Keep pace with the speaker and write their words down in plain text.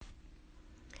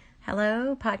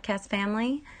Hello, podcast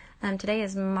family. Today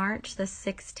is March the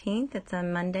 16th. It's a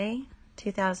Monday,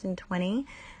 2020.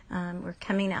 We're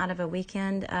coming out of a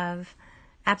weekend of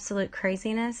absolute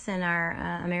craziness in our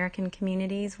American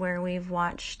communities where we've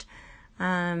watched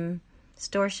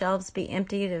store shelves be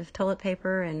emptied of toilet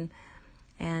paper and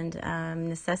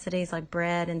necessities like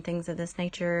bread and things of this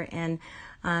nature. And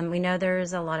we know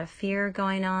there's a lot of fear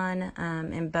going on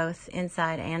in both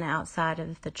inside and outside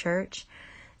of the church.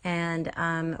 And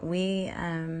we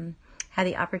had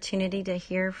the opportunity to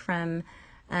hear from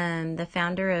the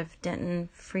founder of Denton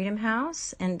Freedom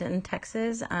House in Denton,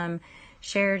 Texas,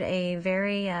 shared a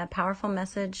very powerful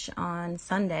message on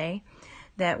Sunday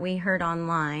that we heard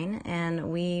online,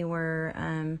 and we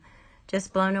were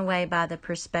just blown away by the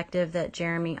perspective that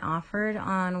Jeremy offered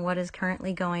on what is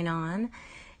currently going on,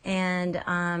 and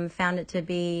found it to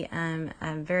be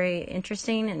very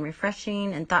interesting and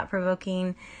refreshing and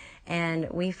thought-provoking. And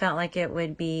we felt like it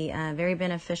would be very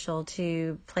beneficial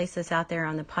to place this out there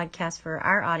on the podcast for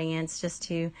our audience, just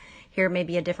to hear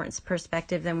maybe a different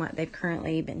perspective than what they've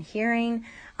currently been hearing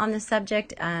on the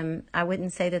subject. I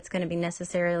wouldn't say that's going to be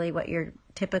necessarily what you're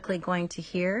typically going to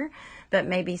hear, but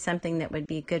maybe something that would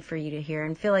be good for you to hear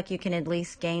and feel like you can at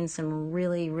least gain some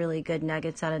really, really good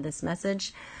nuggets out of this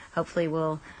message. Hopefully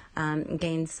we'll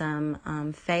gain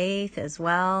some faith as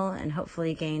well, and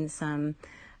hopefully gain some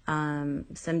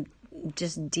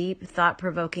just deep,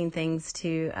 thought-provoking things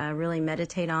to really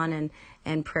meditate on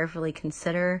and prayerfully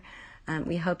consider.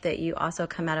 We hope that you also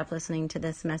come out of listening to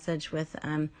this message with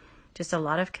just a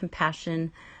lot of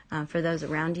compassion for those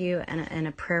around you, and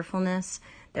a prayerfulness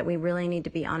that we really need to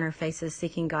be on our faces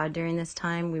seeking God during this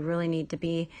time. We really need to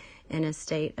be in a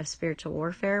state of spiritual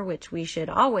warfare, which we should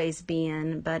always be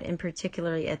in, but in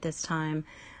particularly at this time,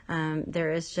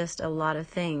 there is just a lot of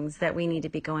things that we need to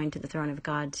be going to the throne of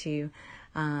God to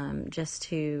just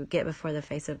to get before the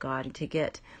face of God, to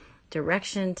get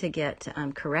direction, to get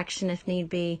correction if need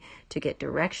be, to get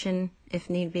direction if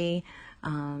need be,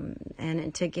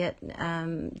 and to get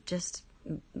just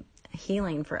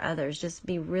healing for others. Just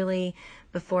be really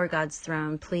before God's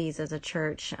throne, please, as a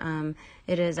church.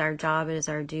 It is our job, it is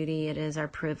our duty, it is our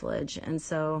privilege. And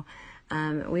so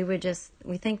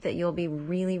we think that you'll be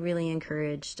really, really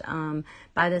encouraged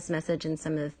by this message and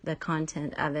some of the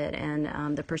content of it,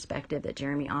 and the perspective that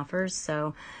Jeremy offers.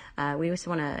 So we just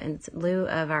want to, in lieu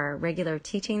of our regular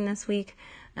teaching this week,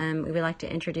 we would like to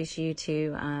introduce you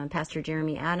to Pastor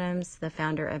Jeremy Adams, the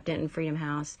founder of Denton Freedom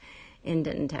House in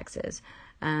Denton, Texas.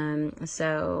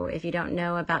 So if you don't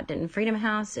know about Denton Freedom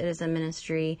House, it is a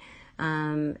ministry,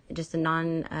 just a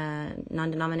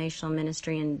non-denominational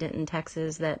ministry in Denton,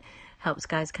 Texas, that helps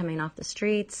guys coming off the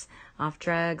streets, off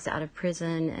drugs, out of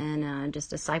prison, and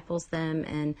just disciples them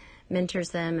and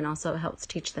mentors them, and also helps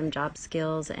teach them job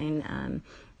skills and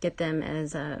get them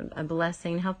as a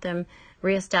blessing, help them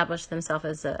reestablish themselves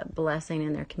as a blessing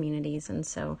in their communities. And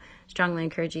so strongly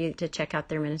encourage you to check out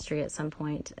their ministry at some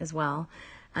point as well.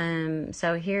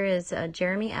 So here is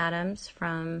Jeremy Adams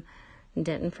from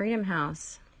Denton Freedom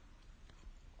House.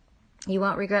 You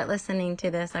won't regret listening to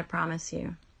this, I promise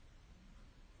you.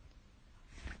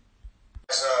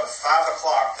 It was 5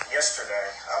 o'clock yesterday,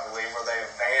 I believe, where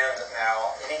they've banned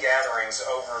now any gatherings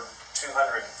over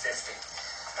 250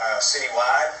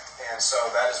 citywide, and so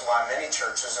that is why many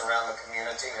churches around the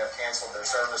community have canceled their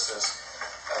services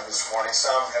this morning.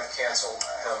 Some have canceled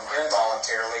them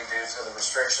involuntarily due to the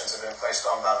restrictions that have been placed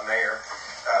on by the mayor.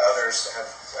 Others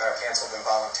have canceled them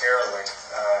voluntarily,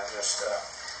 just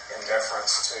in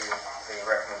deference to the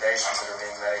recommendations that are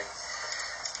being made.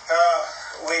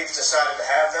 We've decided to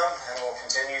have them, and we'll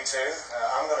continue to.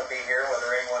 I'm going to be here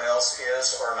whether anyone else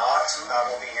is or not. I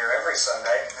will be here every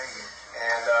Sunday.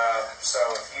 And so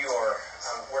if you are,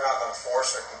 we're not going to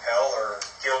force or compel or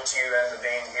guilt you into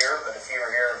being here, but if you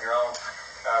are here of your own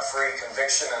free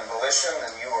conviction and volition,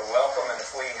 then you are welcome. And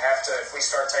if we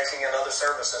start taking in other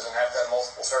services and have to have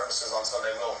multiple services on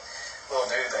Sunday, we'll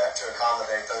do that to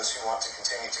accommodate those who want to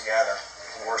continue to gather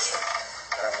and worship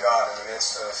God in the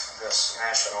midst of this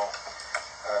national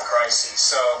crisis.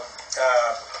 So,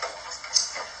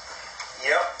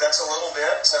 that's a little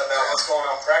bit about what's going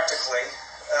on practically.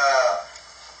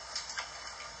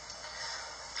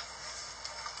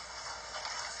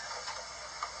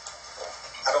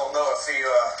 I don't know if you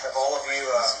have all of you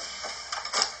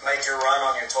made your run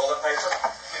on your toilet paper.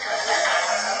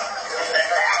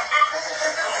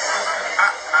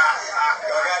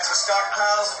 Y'all got your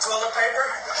stockpiles of toilet paper?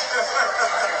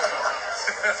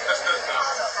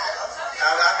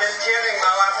 I've been kidding.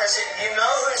 My wife has said, you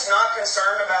know who's not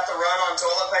concerned about the run on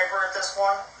toilet paper at this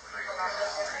point?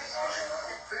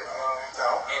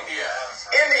 No?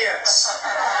 Indians.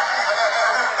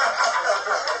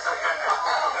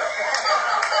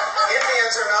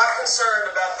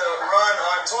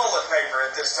 paper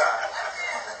at this time.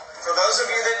 For those of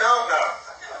you that don't know,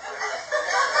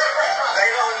 they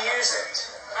don't use it.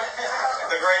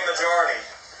 The great majority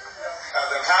of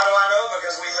them. How do I know?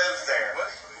 Because we lived there.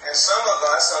 And some of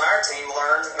us on our team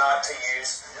learned not to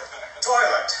use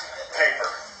toilet paper.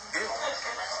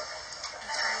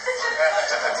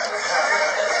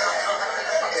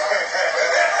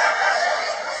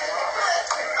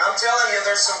 I'm telling you,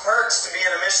 there's some perks to being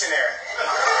a missionary.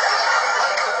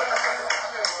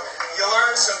 You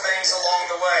learn some things along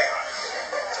the way.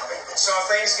 So if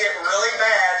things get really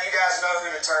bad, you guys know who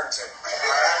to turn to.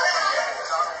 All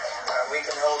right? We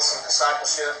can hold some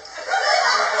discipleship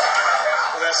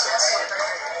lessons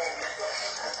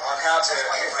on how to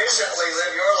efficiently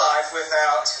live your life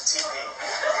without TP.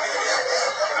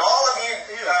 And all of you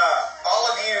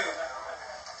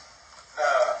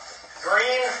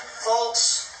green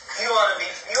folks, you ought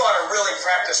to really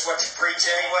practice what you preach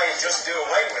anyway and just do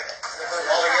away with it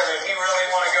altogether if you really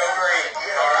want to go green.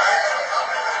 All right?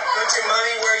 Put your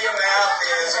money where your mouth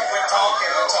is and quit talking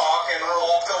the talk and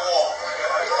walk the walk.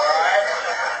 All right?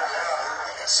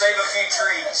 Save a few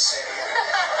trees.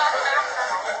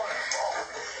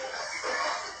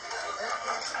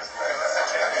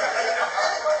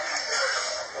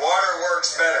 Water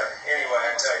works better anyway,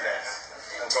 I can tell you that,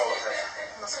 than toilet paper.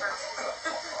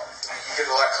 Get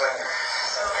a lot cleaner.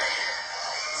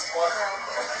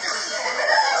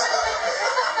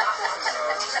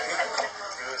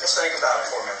 Just think about it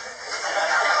for a minute.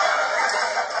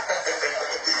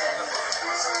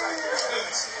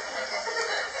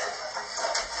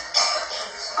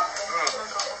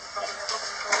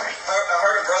 I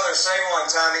heard a brother say one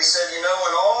time, he said, you know,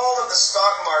 when all of the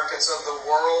stock markets of the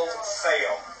world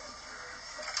fail,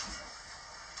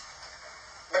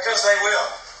 because they will.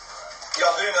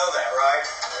 Y'all do know that, right?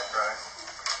 Right.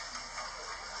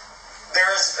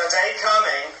 There is a day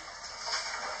coming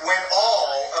when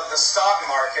all of the stock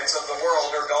markets of the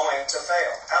world are going to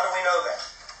fail. How do we know that?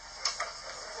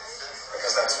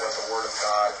 Because that's what the Word of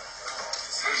God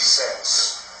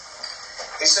says.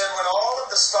 He said, when all of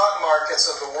the stock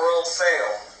markets of the world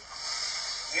fail,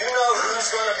 you know who's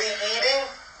going to be eating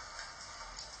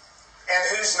and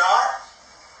who's not?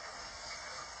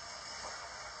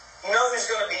 You know who's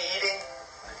going to be eating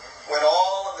when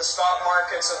all of the stock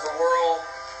markets of the world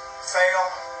fail?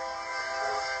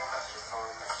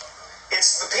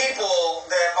 It's the people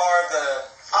that are the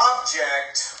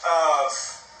object of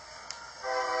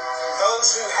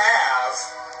those who have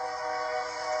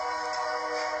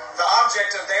the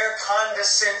object of their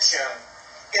condescension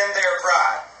in their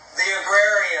pride. The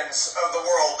agrarians of the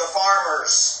world, the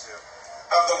farmers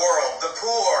of the world, the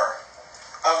poor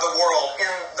of the world,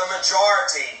 in the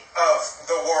majority of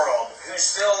the world, who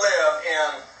still live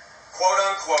in,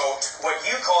 quote-unquote, what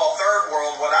you call third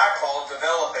world, what I call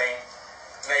developing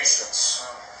nations.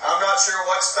 I'm not sure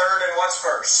what's third and what's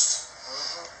first.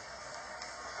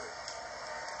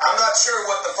 I'm not sure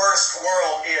what the first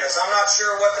world is. I'm not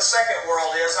sure what the second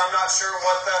world is. I'm not sure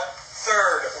what the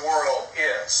third world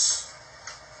is.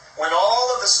 When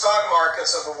all of the stock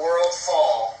markets of the world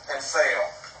fall and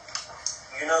fail,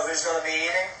 you know who's going to be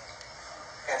eating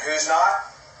and who's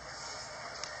not?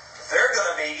 They're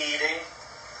going to be eating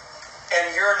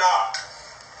and you're not.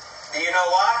 Do you know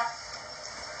why?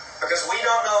 Because we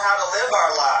don't know how to live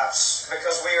our lives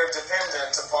because we are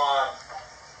dependent upon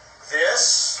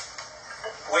this.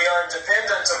 We are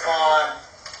dependent upon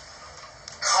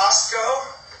Costco,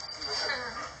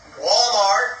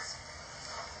 Walmart,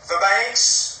 the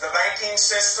banks, the banking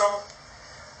system.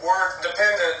 We're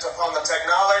dependent upon the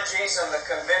technologies and the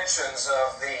conventions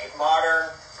of the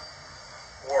modern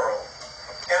world.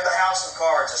 And the house of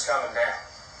cards is coming down.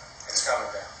 It's coming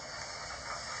down.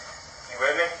 You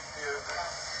with me? Yeah.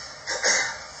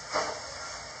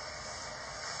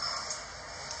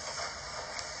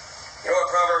 You know what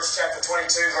Proverbs chapter 22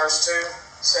 verse 2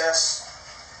 says?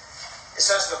 It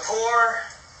says the poor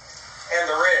and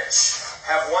the rich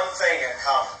have one thing in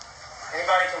common.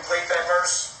 Anybody complete that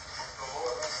verse?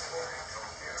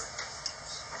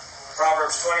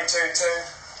 Proverbs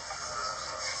 22:2.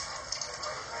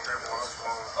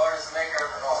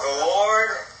 The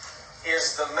Lord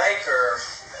is the maker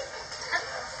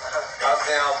of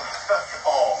them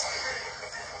all.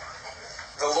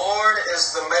 The Lord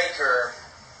is the maker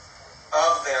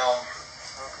of them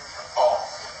all.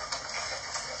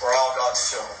 We're all God's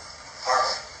children, aren't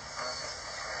we?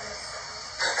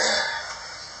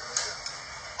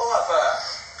 Pull up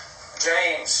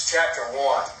James chapter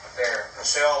 1 there,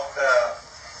 Michelle.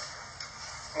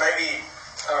 Maybe,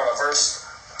 I don't know, verse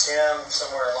 10,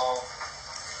 somewhere along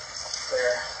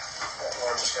there.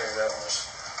 Lord, just gave that one. Just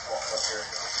walk up here.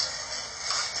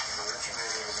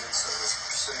 importance of his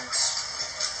pursuits.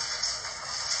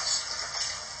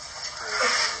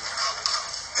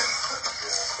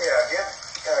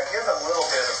 Give a little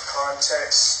bit of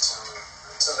context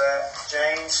to that.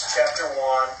 James chapter 1,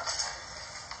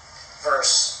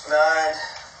 verse 9,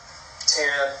 10,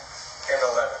 and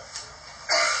 11.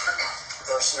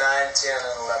 Verse 9, 10,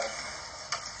 and 11.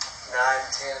 9,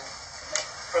 10.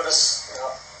 For this,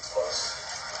 close.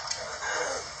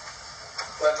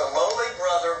 Let the lowly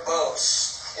brother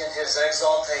boast in his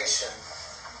exaltation,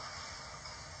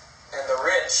 and the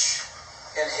rich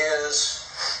in his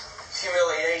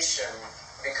humiliation,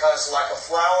 because like a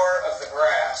flower of the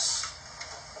grass,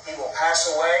 he will pass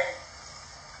away.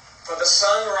 For the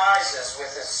sun rises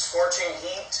with its scorching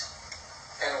heat,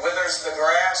 and withers the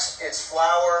grass, its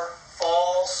flower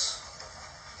falls,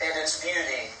 and its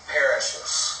beauty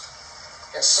perishes.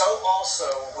 And so also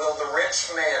will the rich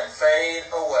man fade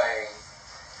away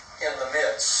in the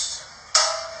midst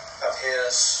of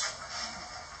his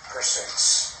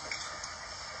pursuits.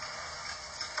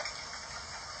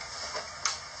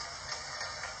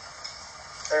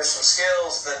 There's some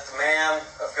skills that the man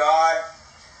of God,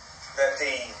 that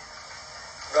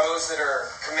those that are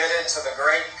committed to the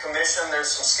Great Commission, there's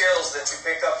some skills that you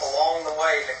pick up along the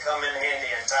way that come in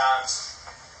handy in times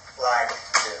like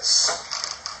this.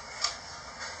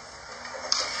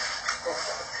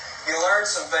 You learn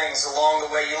some things along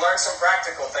the way. You learn some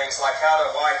practical things like how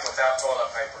to wipe without toilet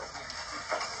paper.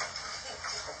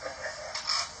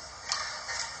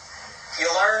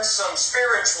 You learn some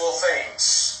spiritual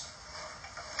things.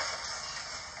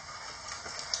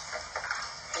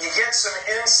 You get some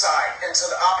insight into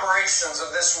the operations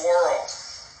of this world.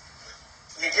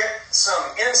 You get some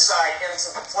insight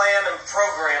into the plan and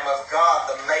program of God,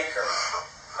 the maker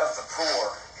of the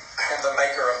poor and the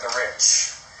maker of the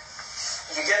rich.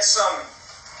 You get some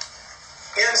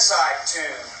insight to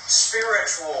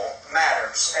spiritual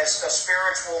matters as a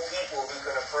spiritual people who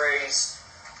can appraise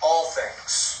all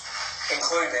things,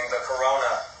 including the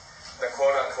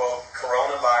quote-unquote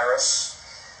coronavirus,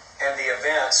 and the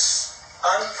events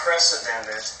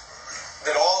unprecedented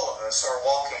that all of us are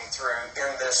walking through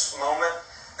in this moment.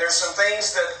 There's some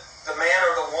things that the man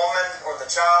or the woman or the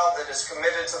child that is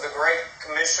committed to the Great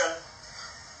Commission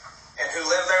and who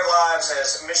live their lives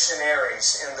as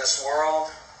missionaries in this world,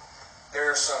 there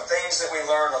are some things that we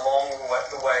learn along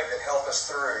the way that help us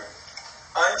through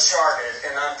uncharted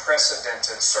and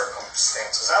unprecedented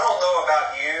circumstances. I don't know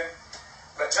about you,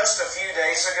 but just a few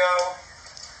days ago,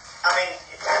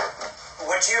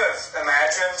 would you have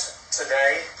imagined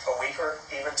today, a week or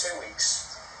even 2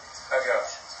 weeks ago,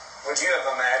 would you have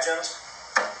imagined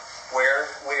where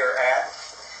we are at?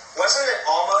 Wasn't it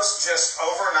almost just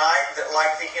overnight that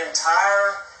like the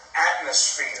entire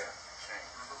atmosphere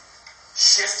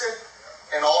shifted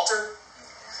and altered?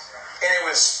 And it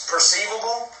was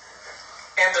perceivable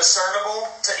and discernible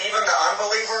to even the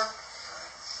unbeliever?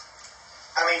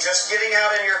 Just getting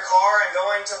out in your car and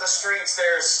going to the streets,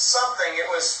 there's something. It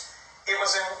was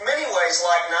in many ways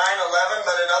like 9/11,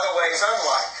 but in other ways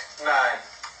unlike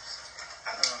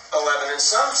 9/11. In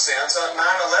some sense,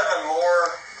 9/11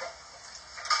 more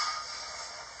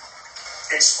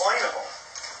explainable,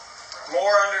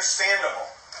 more understandable,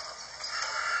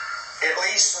 at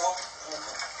least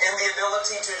in the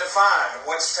ability to define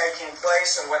what's taking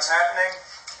place and what's happening,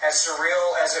 as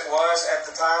surreal as it was at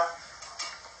the time.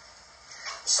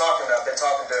 I've been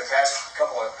talking to a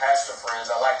couple of pastor friends.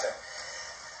 I like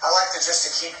to just to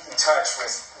keep in touch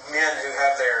with men who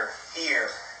have their ear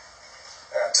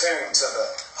tuned to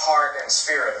the heart and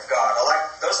spirit of God.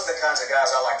 Those are the kinds of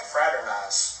guys I like to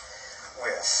fraternize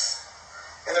with.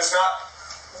 And there's not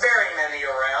very many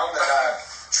around that I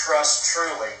trust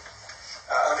truly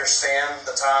understand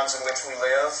the times in which we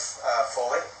live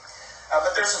fully.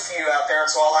 But there's a few out there,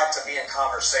 and so I like to be in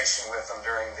conversation with them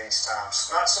during these times.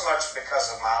 Not so much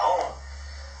because of my own.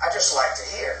 I just like to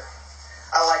hear.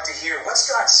 I like to hear what's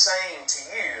God saying to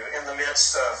you in the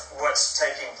midst of what's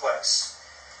taking place.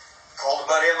 Called a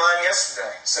buddy of mine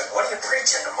yesterday. Said, "What are you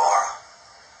preaching tomorrow?"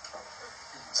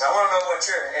 So I want to know what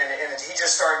and he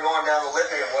just started going down the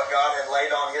litany of what God had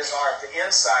laid on his heart, the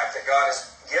insight that God has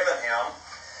given him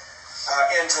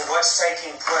into what's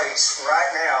taking place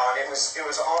right now, and it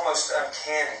was almost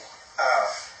uncanny,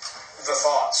 the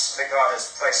thoughts that God is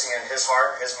placing in his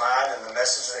heart, his mind, and the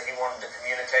message that he wanted to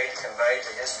communicate and convey to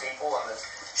his people and the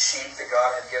sheep that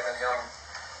God had given him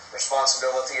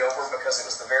responsibility over, because it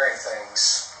was some of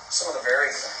the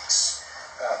very things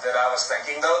that I was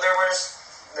thinking, though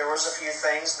there was a few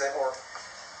things that were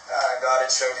God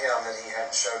had showed him that he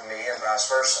hadn't showed me, and vice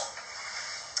versa.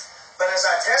 But as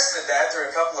I tested that through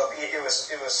a couple of, it was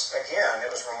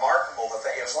remarkable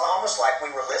that it was almost like we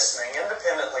were listening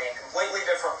independently in completely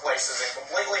different places, in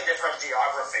completely different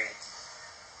geography,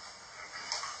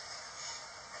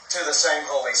 to the same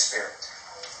Holy Spirit.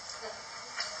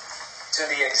 To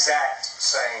the exact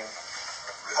same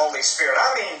Holy Spirit.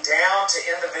 I mean, down to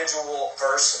individual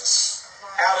verses.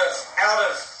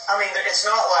 It's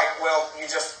not like, well,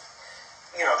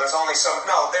 there's only some.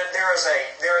 No, there are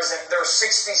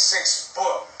 66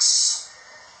 books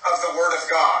of the Word of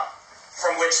God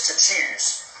from which to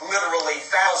choose. Literally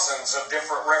thousands of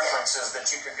different references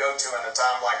that you could go to in a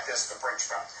time like this to preach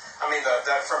from.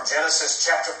 From Genesis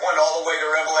chapter 1 all the way to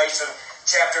Revelation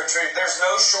chapter 2. There's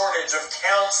no shortage of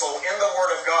counsel in the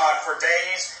Word of God for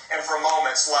days and for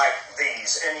moments like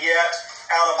these. And yet,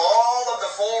 out of all of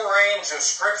the full range of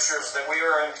scriptures that we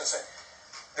were in,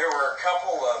 there were a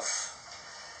couple of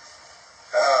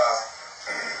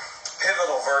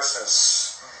pivotal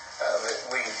verses that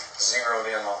we zeroed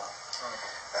in on.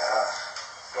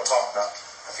 We'll talk about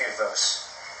a few of those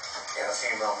in a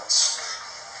few moments.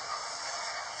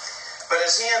 But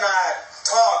as he and I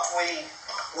talked,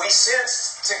 we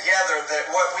sensed together that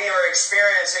what we are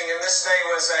experiencing in this day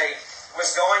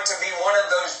was going to be one of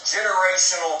those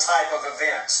generational type of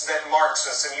events that marks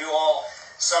us. And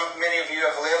many of you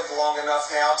have lived long enough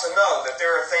now to know that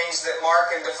there are things that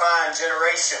mark and define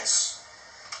generations,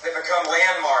 that become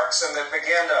landmarks and that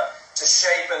begin to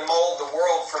shape and mold the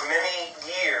world for many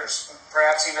years,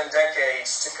 perhaps even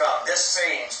decades to come. This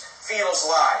feels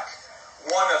like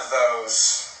one of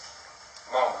those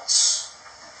moments.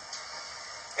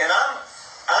 And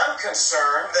I'm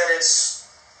concerned that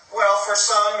for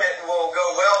some it will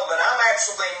go well, but I'm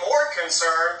actually more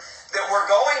concerned that we're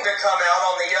going to come out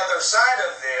on the other side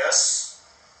of this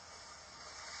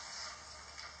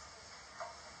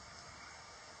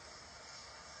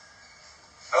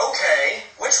okay,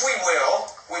 which we will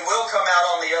come out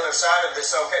on the other side of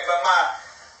this okay, but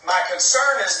my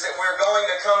concern is that we're going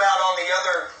to come out on the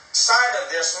other side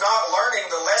of this not learning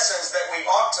the lessons that we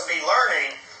ought to be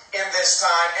learning in this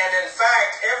time. And in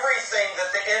fact, everything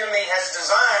that the enemy has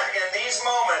designed in these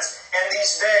moments and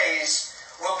these days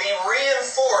will be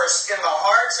reinforced in the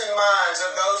hearts and minds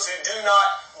of those who do not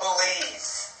believe.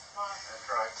 That's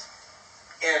right.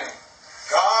 In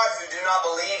God, who do not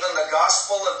believe in the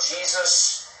gospel of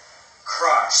Jesus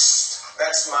Christ.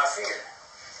 That's my fear.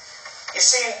 You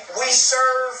see, we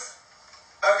serve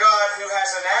a God who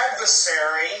has an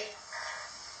adversary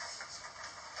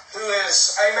who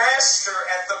is a master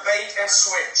at the bait and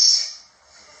switch.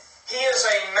 He is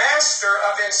a master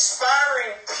of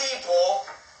inspiring people,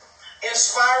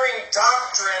 inspiring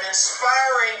doctrine,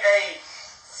 inspiring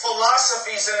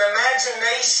philosophies and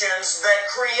imaginations that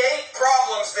create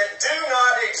problems that do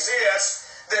not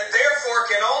exist, that therefore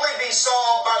can only be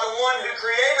solved by the one who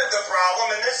created the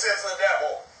problem, and this is the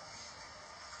devil.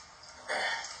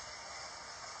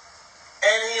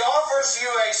 And he offers you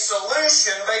a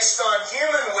solution based on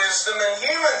human wisdom and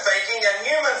human thinking and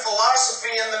human philosophy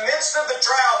in the midst of the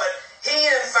trial that he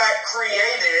in fact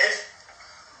created.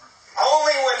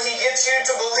 Only when he gets you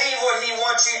to believe what he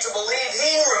wants you to believe,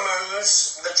 he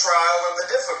removes the trial and the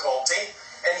difficulty,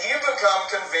 and you become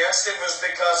convinced it was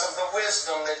because of the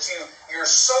wisdom that your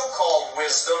so-called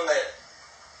wisdom that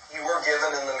you were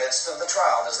given in the midst of the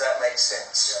trial. Does that make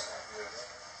sense?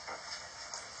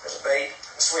 There's a bait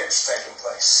and switch taking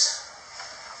place.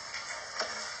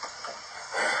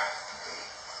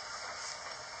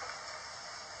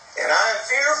 And I am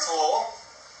fearful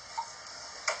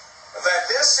that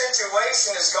this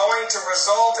situation is going to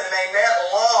result in a net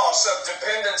loss of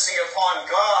dependency upon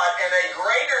God and a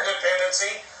greater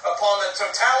dependency upon the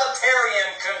totalitarian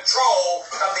control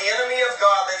of the enemy of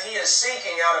God that he is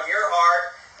seeking out of your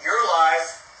heart, your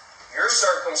life, your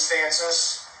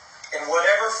circumstances, in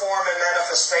whatever form and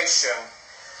manifestation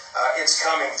it's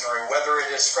coming through, whether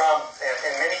it is from,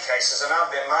 in many cases, and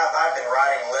I've been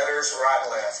writing letters right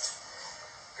and left.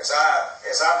 Because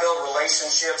as I build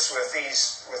relationships with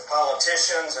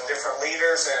politicians and different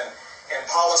leaders and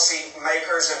policy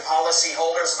makers and policy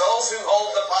holders, those who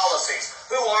hold the policies,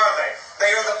 who are they?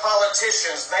 They are the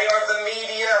politicians. They are the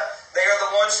media. They are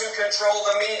the ones who control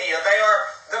the media. They are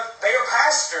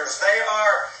pastors. They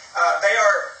are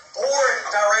board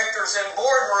directors in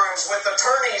boardrooms with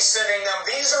attorneys sitting them.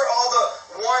 These are all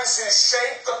the ones who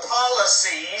shape the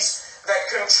policies that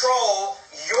control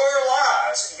your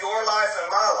lives, your life and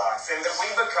my life. And that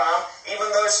we become, even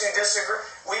those who disagree,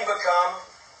 we become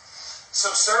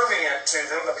subservient to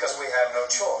them because we have no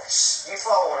choice. You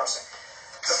follow what I'm saying?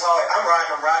 I'm right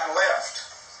and left.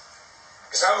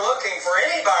 Because I'm looking for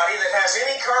anybody that has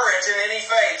any courage and any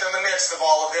faith in the midst of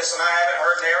all of this, and I haven't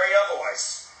heard nary a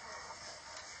voice.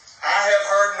 I have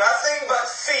heard nothing but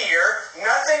fear,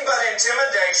 nothing but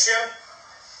intimidation,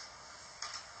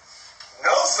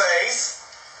 no faith,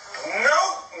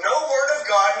 no word of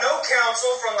God, no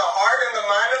counsel from the heart and the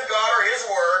mind of God or His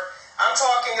Word. I'm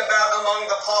talking about among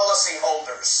the policy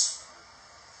holders.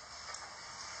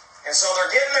 And so they're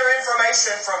getting their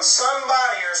information from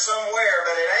somebody or somewhere,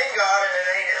 but it ain't God and it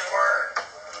ain't His Word.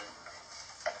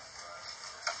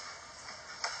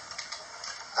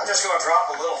 I'm just going to drop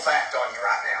a little fact on you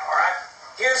right now, all right?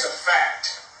 Here's a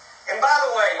fact. And by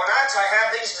the way, when I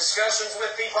have these discussions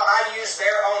with people, I use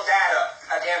their own data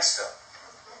against them.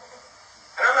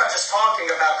 And I'm not just talking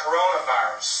about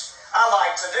coronavirus. I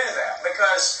like to do that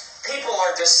because people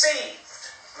are deceived.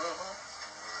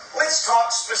 Let's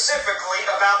talk specifically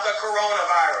about the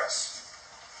coronavirus.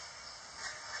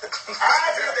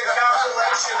 I did the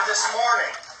calculation this morning.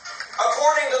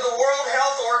 According to the World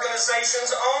Health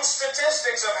Organization's own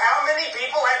statistics of how many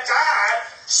people have died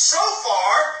so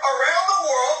far around the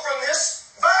world from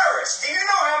this virus. Do you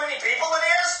know how many people it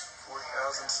is?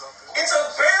 4,000 something. It's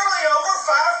barely over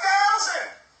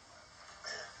 5,000.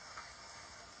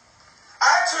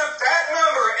 I took that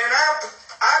number and I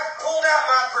pulled out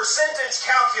my percentage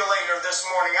calculator this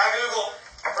morning. I Googled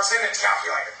a percentage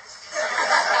calculator.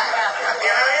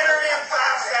 And I entered in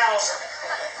 5,000.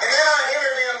 And then I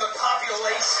entered in the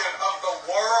population of the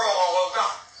world.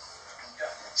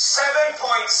 7.61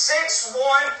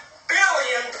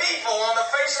 billion people on the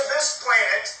face of this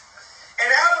planet. And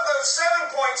out of those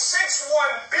 7.61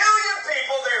 billion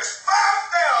people, there's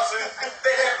 5,000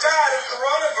 that have died of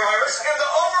coronavirus, and the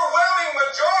overwhelming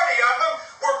majority of them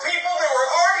were people that were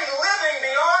already living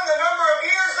beyond the number of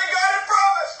years that God had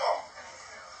promised them.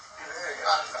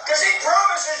 Because He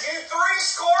promises you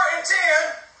 70,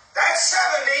 that's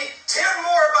 70, 10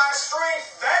 more by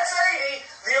strength, that's 80.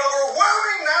 The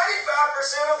overwhelming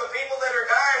 95% of the people that are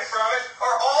dying from it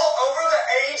are all over the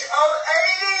age of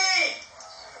 80.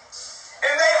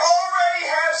 And they already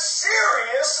have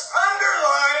serious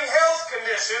underlying health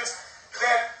conditions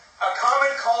that a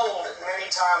common cold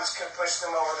many times can push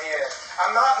them over the edge.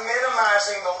 I'm not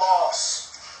minimizing the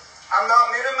loss. I'm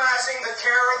not minimizing the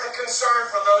care or the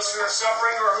concern for those who are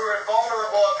suffering or who are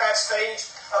vulnerable at that stage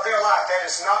of their life. That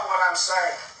is not what I'm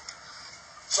saying.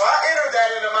 So I entered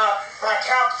that into my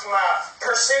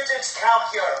percentage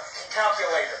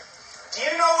calculator. Do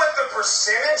you know what the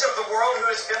percentage of the world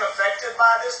who has been affected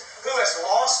by this, who has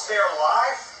lost their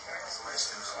life?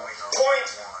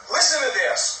 Listen to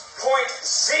this.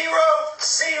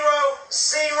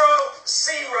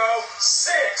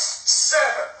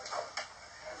 0.000067.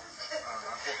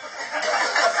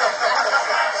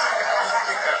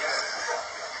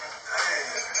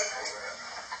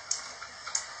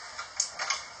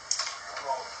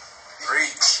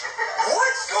 Preach.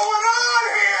 What's going on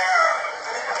here?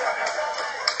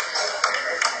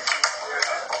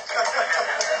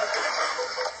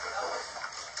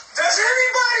 Does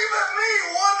anybody but me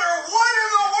wonder what in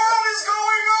the world is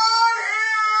going on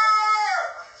here?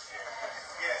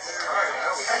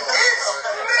 It's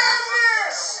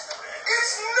madness.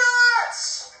 It's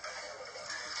nuts.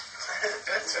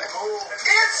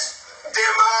 It's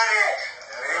demonic.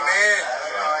 Amen.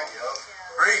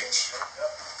 Preach.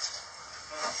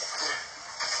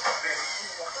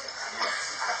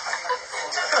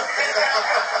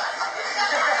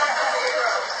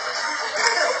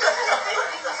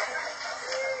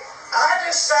 I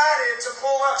decided to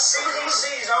pull up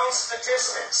CDC's own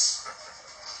statistics.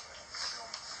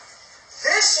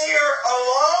 This year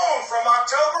alone, from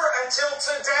October until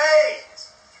today,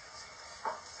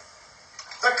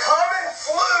 the common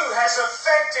flu has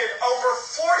affected over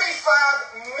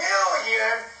 45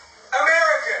 million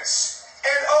Americans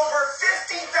and over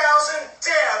 50,000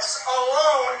 deaths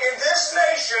alone in this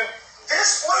nation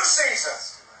this flu season.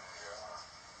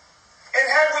 And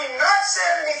had we not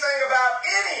said anything about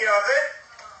any of it,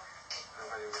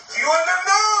 you wouldn't have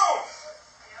known.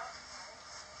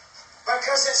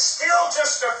 Because it's still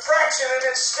just a fraction and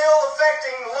it's still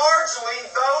affecting largely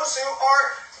those who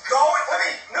are going. Let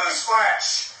me,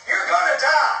 newsflash, you're going to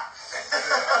die.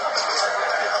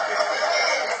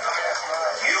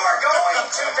 You are going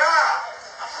to die.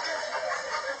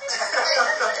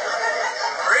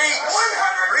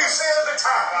 100% of the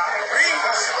time. Preach.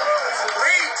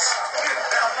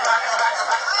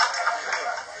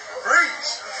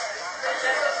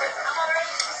 I'm already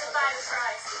crucified with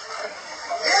Christ.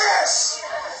 Yes.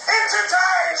 And to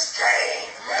die is gain.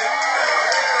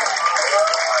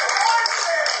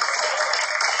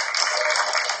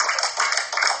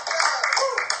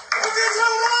 But there's a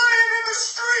lion in the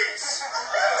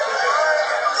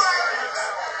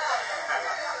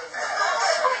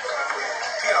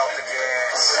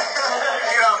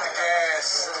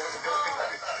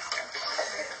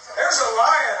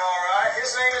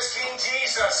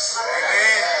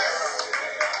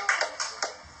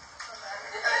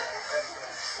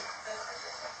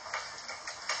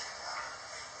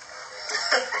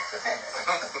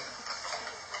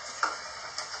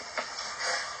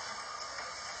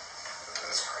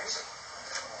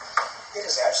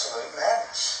absolute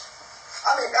madness.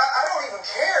 I mean, I don't even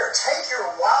care. Take your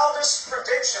wildest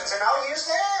predictions and I'll use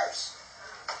theirs.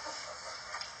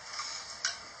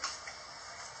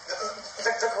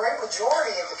 The great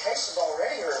majority of the cases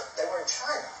already they were in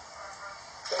China.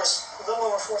 There was a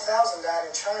little over 4,000 died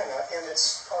in China, and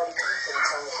it's already peaked in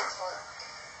its own decline.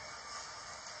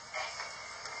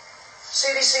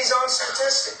 CDC's own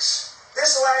statistics.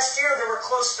 This last year, there were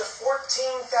close to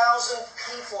 14,000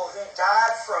 people who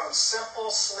died from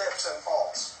simple slips and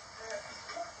falls.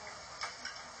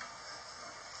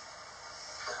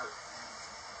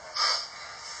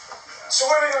 So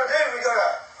what are we going to do?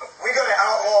 We going to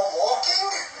outlaw walking?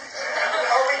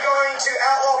 Are we going to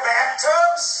outlaw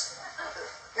bathtubs?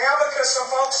 Now because some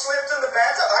folks slipped in the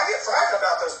bathtub, I get frightened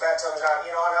about those bathtubs. I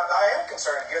am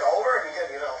concerned. You get older and you get,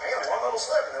 man, one little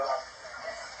slip, and they're like,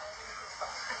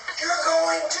 you're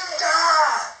going to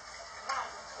die.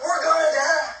 We're going to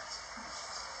die.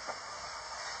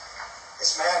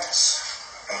 It's madness.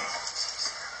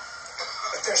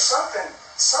 But there's something,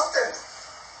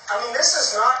 I mean, this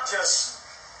is not just,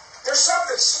 there's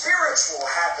something spiritual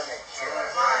happening here.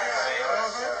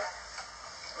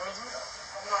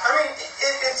 I mean,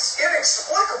 it's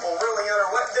inexplicable, really.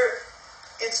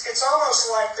 It's almost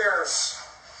like there's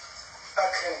a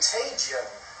contagion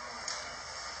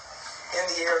in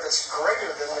the air that's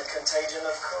greater than the contagion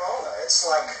of corona. It's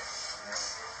like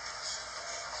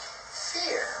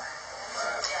fear.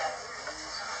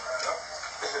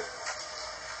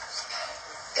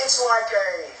 It's like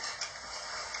a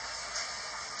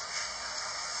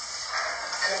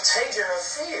contagion of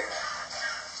fear.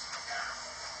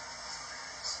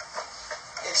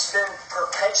 It's been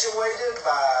perpetuated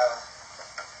by,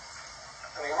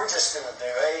 we're just in a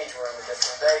new age, we're in a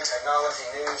different day, technology,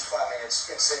 news, it's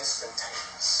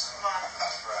instantaneous.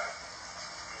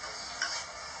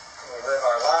 We live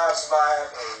our lives by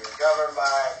it, we're governed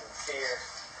by it, and fear.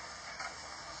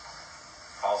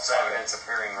 All of a sudden it's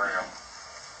appearing real.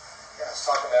 Yeah, I was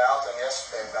talking to Alton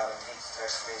yesterday about it. He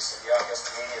texted me, he said, I guess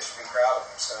the media should be proud of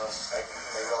themselves. They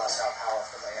realize how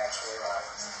powerful they actually are.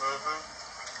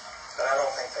 But I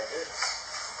don't think they do.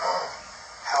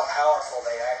 How powerful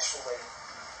they actually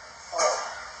are.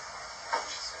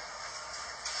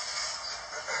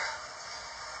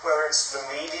 Whether it's the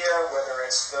media, whether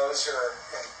it's those who are...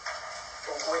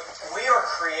 We are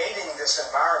creating this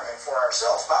environment for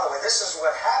ourselves. By the way, this is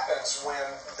what happens when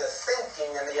the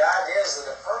thinking and the ideas that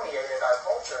have permeated our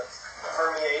culture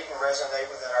permeate and resonate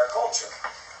within our culture.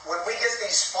 When we get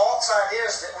these false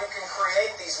ideas that we can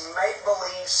create these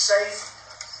make-believe, safe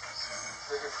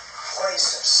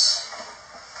places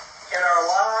in our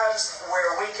lives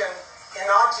where we can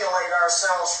inoculate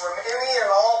ourselves from any and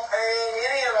all pain,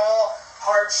 any and all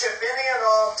hardship, any and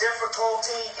all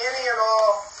difficulty, any and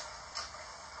all...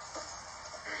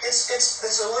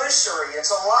 It's illusory, it's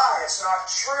a lie, it's not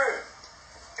true.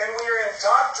 And we are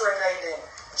indoctrinating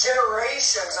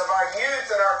generations of our youth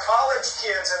and our college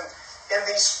kids in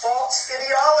these false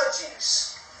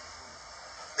ideologies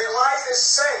that life is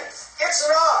safe. It's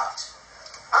not.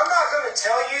 I'm not going to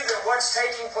tell you that what's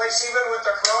taking place even with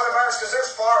the coronavirus, because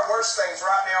there's far worse things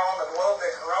right now on the globe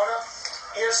than corona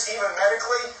is, even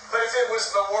medically, but if it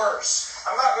was the worst,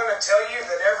 I'm not going to tell you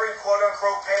that every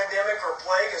quote-unquote pandemic or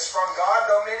plague is from God,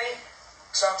 though many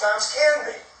sometimes can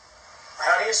be.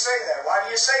 How do you say that? Why do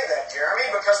you say that,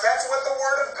 Jeremy? Because that's what the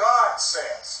Word of God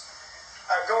says.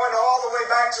 Going all the way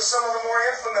back to some of the more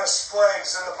infamous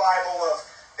plagues in the Bible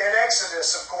in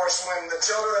Exodus, of course, when the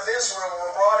children of Israel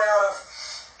were brought out of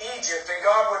Egypt, and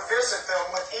God would visit them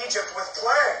with Egypt with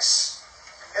plagues.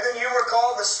 And then you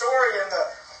recall the story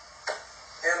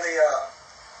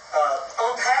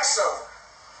on Passover,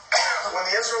 when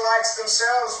the Israelites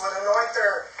themselves would anoint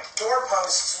their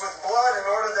doorposts with blood in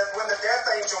order that when the death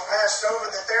angel passed over,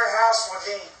 that their house would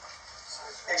be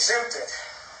exempted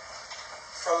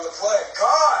from the plague.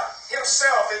 God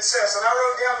Himself, it says, and I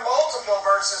wrote down multiple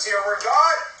verses here, where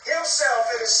God Himself,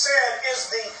 it is said, is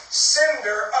the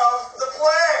sender of the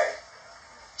plague.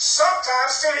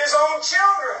 Sometimes to His own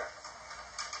children.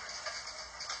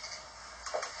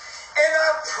 And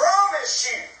I promise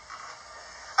you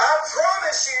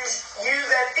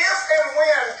that if and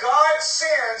when God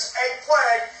sends a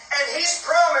plague, and He's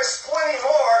promised plenty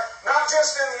more, not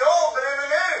just in the Old, but in the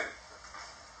New,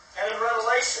 and in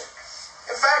Revelation.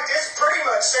 In fact, it's pretty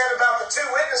much said about the two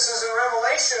witnesses in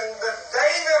Revelation that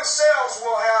they themselves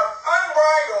will have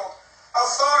unbridled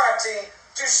authority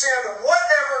to send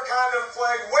whatever kind of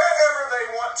plague, wherever they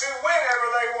want to, whenever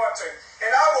they want to.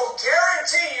 And I will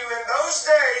guarantee you in those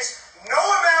days, no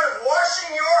amount of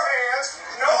washing your hands,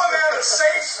 no amount of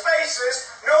safe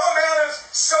spaces, no amount of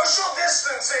social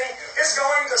distancing is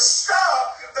going to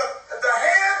stop the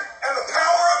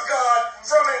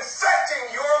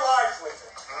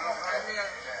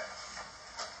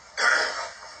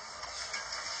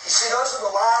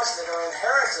that are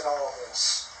inherent in all of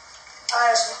this. I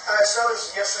asked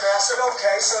others yesterday, I said,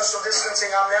 okay, social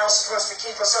distancing, I'm now supposed to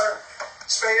keep a certain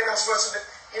space, I'm supposed to,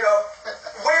 you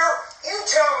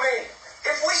tell me,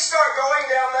 if we start going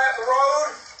down that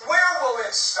road, where will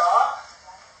it stop?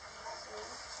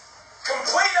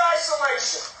 Complete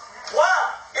isolation. Why?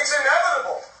 It's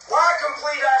inevitable. Why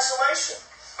complete isolation?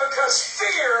 Because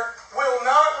fear will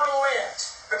not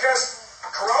relent. Because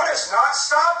Corona is not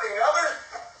stopping. Other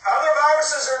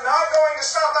viruses are not going to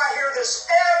stop. I hear this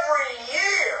every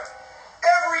year.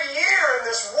 Every year in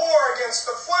this war against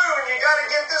the flu, and you got to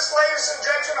get this latest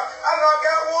injection. I've not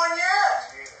got one yet.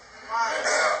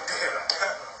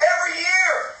 Every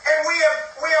year. And we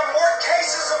have more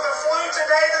cases of the flu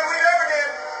today than we've ever did,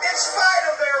 in spite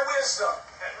of their wisdom.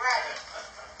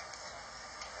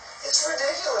 It's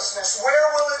ridiculousness. Where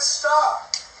will it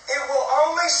stop? It will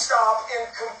only stop in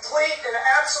complete and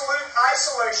absolute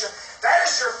isolation. That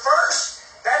is your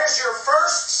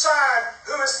first sign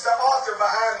who is the author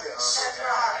behind this.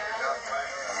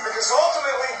 Because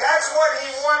ultimately that's what he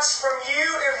wants from you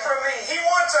and from me. He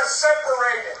wants us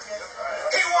separated.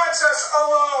 He wants us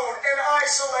alone and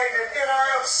isolated in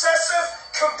our obsessive,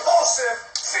 compulsive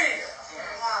fear.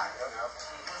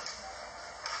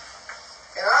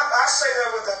 And I say that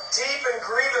with a deep and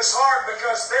grievous heart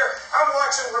because I'm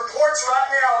watching reports right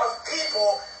now of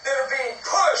people that are being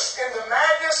pushed into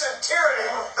madness and tyranny.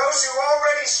 Those who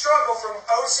already struggle from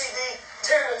OCD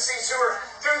tendencies, who are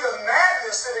through the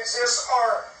madness that exists,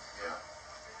 are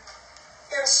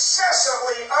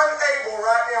incessantly unable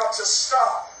right now to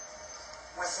stop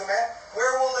with the madness.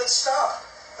 Where will it stop?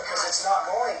 Because it's not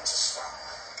going to stop.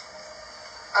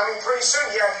 I mean, pretty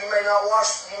soon, you may not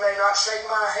shake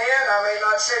my hand, I may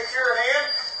not shake your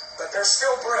hand, but there's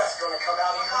still breath going to come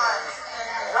out of your mouth.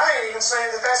 And I ain't even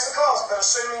saying that that's the cause, but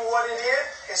assuming what it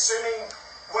is, assuming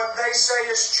what they say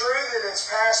is true, that it's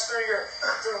passed through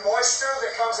moisture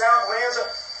that comes out and lands,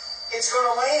 it's going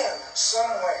to land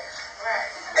somewhere.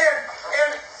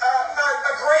 And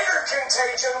a greater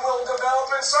contagion will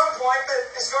develop at some point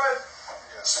that is going to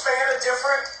span a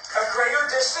greater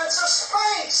distance of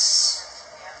space.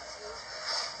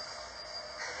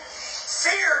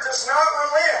 Fear does not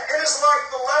relent. It is like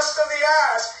the lust of the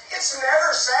eyes. It's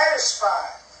never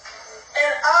satisfied.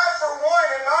 And I, for one,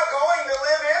 am not going to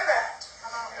live in that.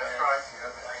 That's right.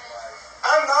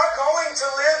 I'm not going to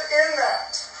live in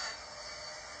that.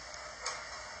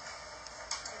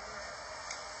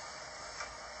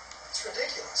 It's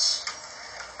ridiculous.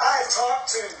 I have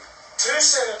talked to 2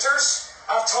 senators.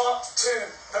 I've talked to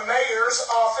the mayor's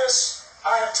office.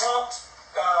 I have talked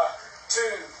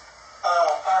to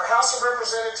our House of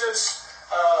Representatives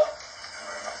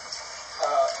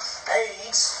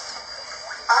aides.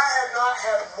 I have not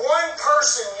had one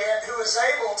person yet who is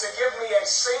able to give me a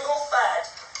single fact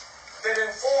that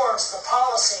informs the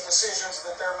policy decisions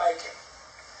that they're making.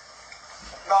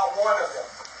 Not one of them.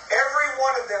 Every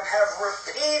one of them have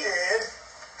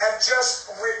just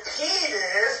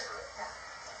repeated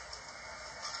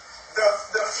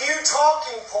the few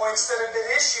talking points that have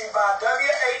been issued by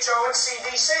WHO and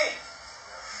CDC.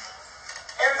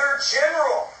 And they're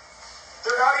general.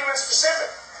 They're not even specific.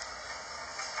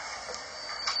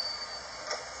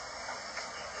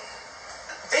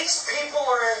 These people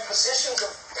are in positions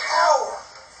of power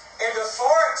and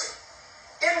authority.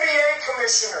 NBA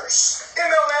commissioners,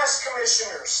 MLS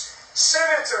commissioners,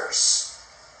 senators.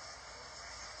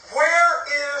 Where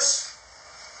is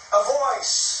a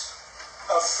voice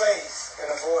of faith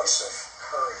and a voice of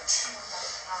courage?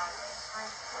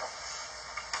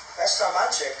 Last time I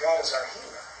checked, God is our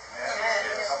healer.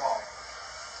 Amen. Come on.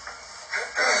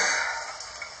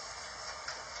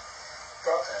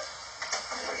 Brought that.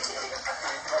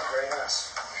 Very nice.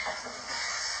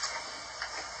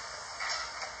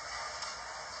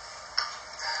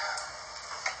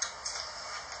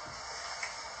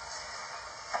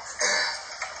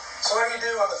 So what do you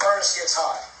do when the furnace gets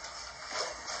hot?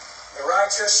 The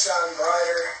righteous shine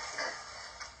brighter.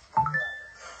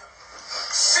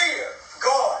 Fear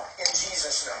God in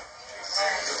Jesus' name.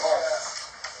 Depart.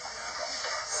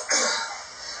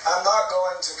 I'm not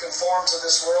going to conform to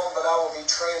this world, but I will be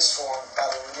transformed by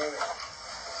the renewing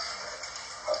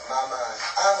of my mind.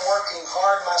 I'm working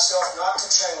hard myself not to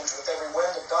change with every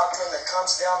wind of doctrine that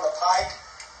comes down the pike.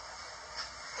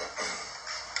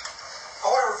 I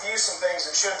want to review some things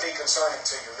that should be concerning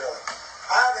to you, really.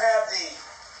 I've had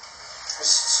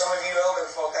some of you older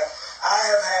folk, I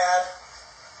have had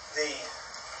the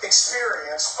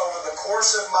experience over the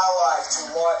course of my life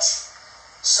to watch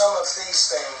some of these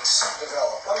things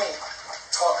develop. Let me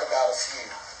talk about a few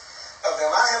of them.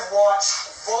 I have watched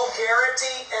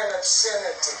vulgarity and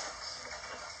obscenity.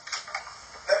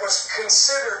 was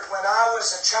considered when I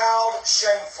was a child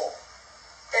shameful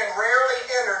and rarely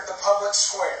entered the public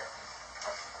square,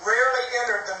 rarely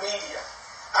entered the media.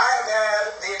 I have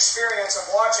had the experience of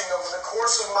watching over the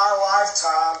course of my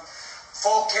lifetime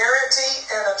vulgarity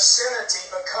and obscenity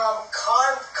become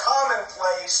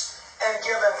commonplace and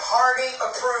given hearty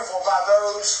approval by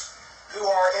those who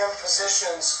are in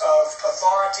positions of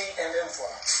authority and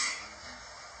influence.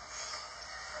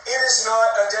 It is not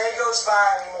a day goes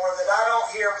by anymore that I don't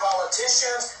hear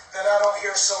politicians, that I don't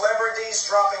hear celebrities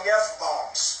dropping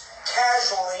F-bombs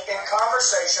casually in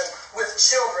conversation with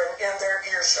children in their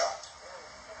earshot.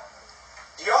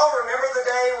 Do y'all remember the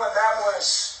day when that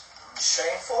was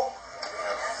shameful?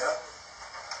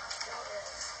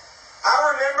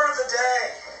 I remember the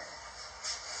day.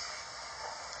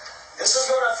 This is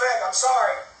going to affect, I'm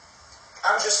sorry,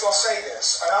 I'm just going to say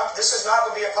this. This is not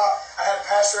going to be I had a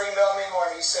pastor email me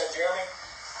one. He said, Jeremy,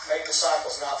 make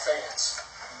disciples, not fans.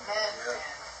 Amen.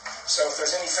 So if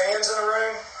there's any fans in the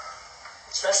room,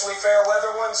 especially fair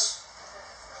weather ones,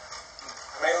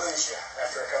 I may lose you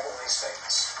after a couple of these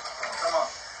statements. Come on.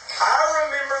 I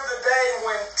remember the day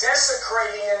when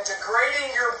desecrating and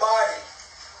degrading your body,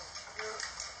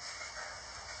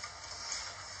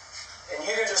 and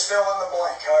you can just fill in the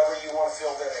blank however you want to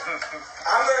fill that in.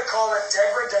 I'm going to call it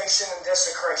degradation and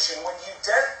desecration. When you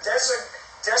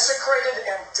desecrated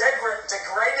and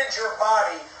degraded your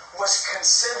body was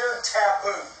considered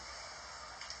taboo.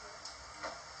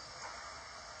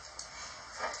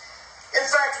 In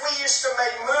fact, we used to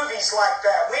make movies like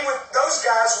that. Those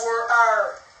guys were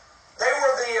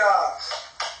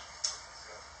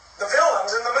the villains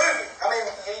in the movie. I mean,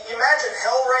 you imagine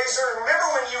Hellraiser.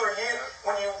 Remember if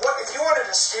you wanted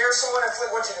to scare someone,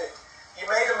 what'd you do? You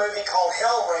made a movie called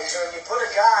Hellraiser, and you put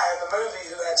a guy in the movie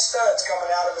who had studs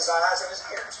coming out of his eyes and his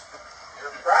ears.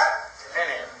 Right?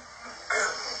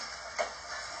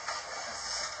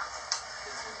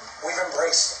 We've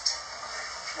embraced it.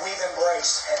 We've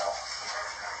embraced hell.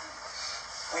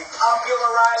 We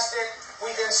popularized it.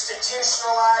 We've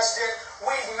institutionalized it.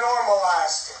 We've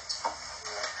normalized it.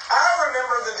 I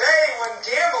remember the day when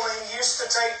gambling used to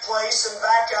take place in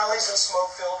back alleys and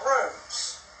smoke-filled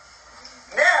rooms.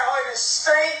 Now it is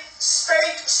state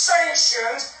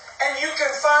sanctioned, and you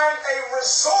can find a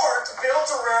resort built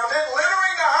around it,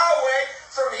 littering the highway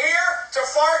from here to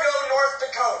Fargo, North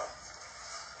Dakota,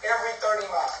 every 30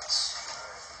 miles.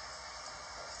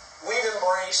 We've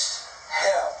embraced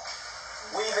hell.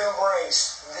 We've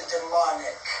embraced the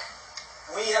demonic.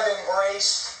 We have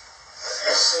embraced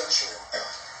the sensual.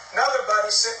 Another buddy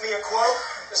sent me a quote.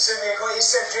 He said,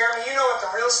 Jeremy, you know what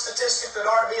the real statistic that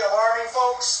ought to be alarming,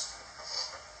 folks?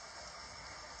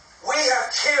 We have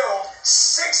killed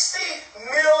 60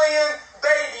 million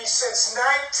babies since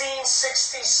 1967,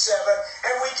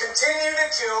 and we continue to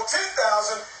kill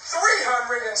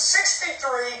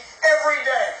 2,363 every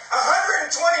day.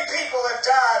 120 people have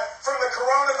died from the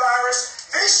coronavirus.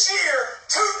 This year,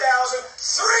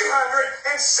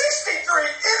 2,363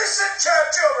 innocent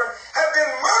children have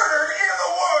been murdered in the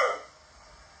womb.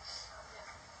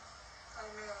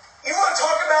 You want to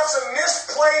talk about some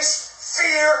misplaced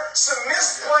fear, some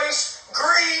misplaced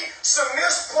greed, some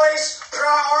misplaced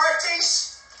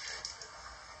priorities?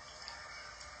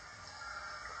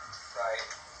 Right.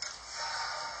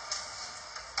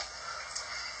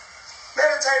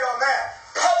 Meditate on that.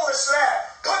 Publish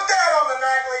that. Put that on the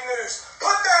nightly news.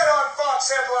 Put that on Fox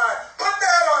Headline. Put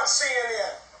that on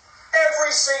CNN.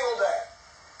 Every single day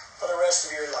for the rest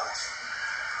of your life.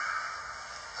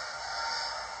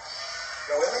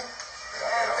 Go with me?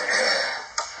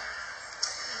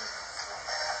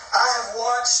 I have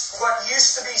watched what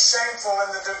used to be shameful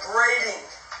in the degrading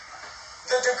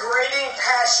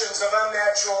passions of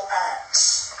unnatural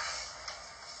acts.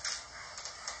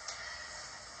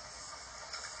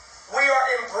 We are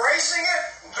embracing it,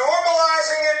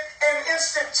 normalizing it, and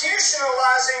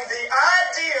institutionalizing the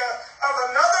idea of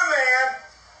another man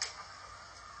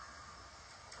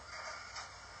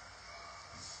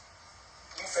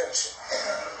finish it.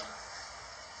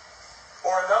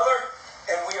 Or another,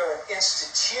 and we are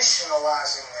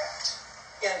institutionalizing that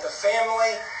in the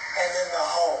family and in the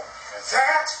home.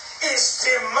 That is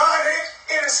demonic.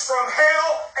 It is from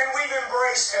hell, and we've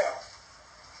embraced hell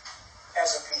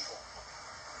as a people.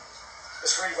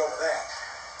 Let's read over that.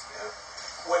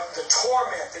 With the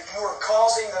torment that you are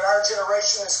causing, that our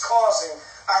generation is causing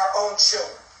our own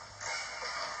children.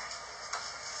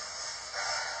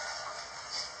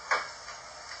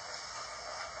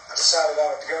 I decided I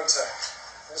would go to,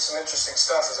 there's some interesting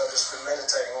stuff as I've just been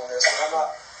meditating on this. And I'm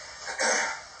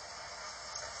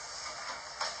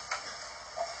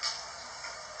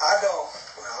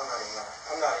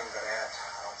not even going to add, I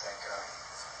don't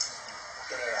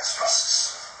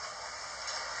trespasses.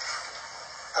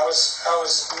 I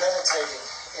was meditating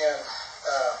in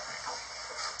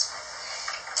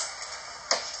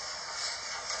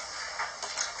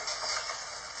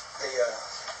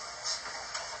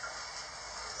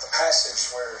the passage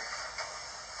where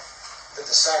the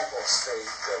disciples,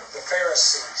 the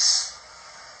Pharisees,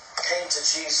 came to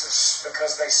Jesus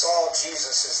because they saw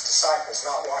Jesus' disciples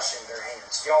not washing their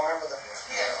hands. Y'all remember that?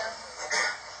 Yeah.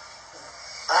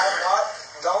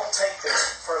 Don't take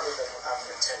this further than I'm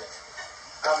intending.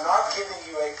 I'm not giving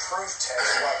you a proof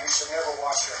text why you should never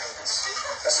wash your hands.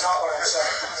 That's not what I'm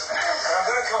saying. And I'm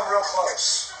going to come real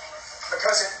close.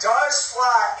 Because it does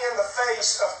fly in the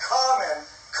face of common,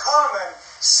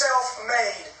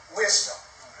 self-made wisdom.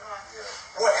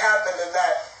 What happened in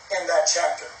that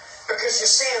chapter. Because you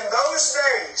see, in those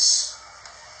days,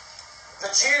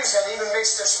 the Jews had even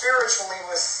mixed it spiritually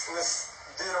with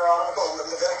Deuteronomical,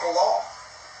 Levitical law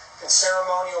and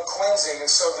ceremonial cleansing. And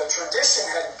so the tradition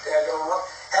had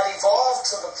evolved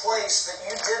to the place that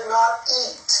you did not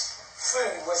eat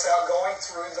food without going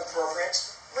through the appropriate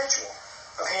ritual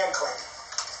of hand cleaning.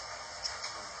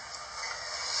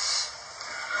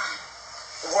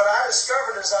 What I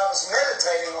discovered as I was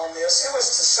meditating on this, it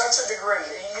was to such a degree,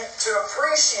 to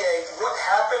appreciate what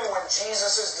happened when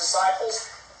Jesus' disciples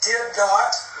did not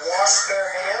wash their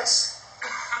hands.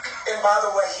 And by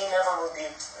the way, he never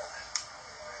rebuked them.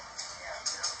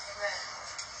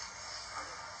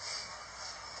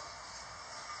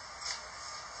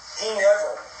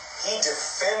 He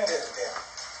defended them.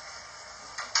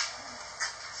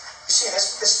 You see,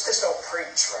 this don't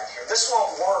preach right here. This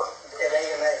won't work at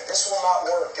AMA. This will not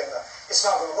work it's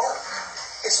not going to work.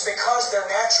 It's because they're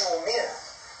natural men.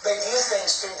 They view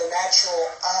things through the natural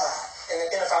eye. And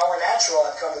if I were natural,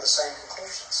 I'd come to the same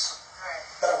conclusions.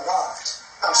 But I'm not.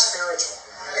 I'm spiritual.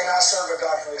 And I serve a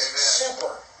God who is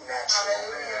supernatural.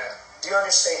 Do you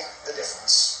understand the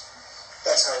difference?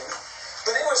 That's how you know.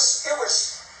 But it was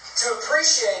to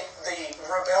appreciate the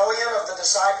rebellion of the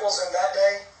disciples in that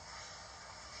day,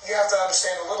 you have to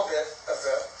understand a little bit of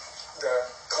the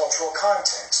cultural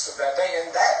context of that day.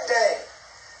 In that day,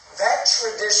 that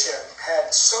tradition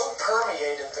had so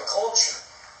permeated the culture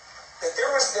that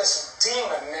there was this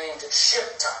demon named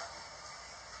Shipta.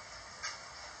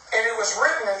 And it was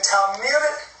written in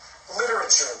Talmudic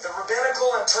literature, the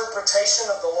rabbinical interpretation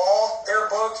of the law. Their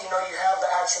book, you have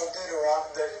the actual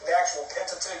Deuteronomy, the actual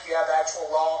Pentateuch, you have the actual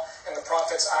law and the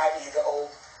prophets, i.e. the Old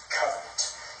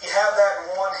Covenant. You have that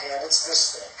in one hand, it's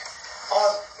this thick.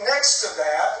 Next to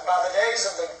that, by the days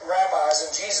of the rabbis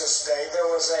in Jesus' day, there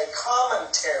was a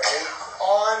commentary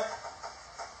on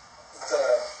the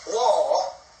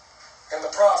law and the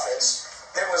prophets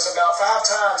that was about 5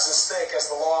 times as thick as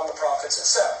the law and the prophets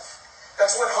itself.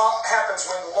 That's what happens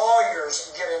when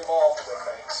lawyers get involved with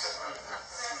things.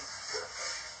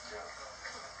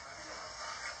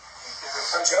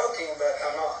 I'm joking, but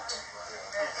I'm not.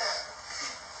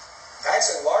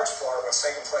 That's in large part what's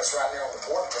taking place right now in the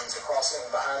boardrooms across and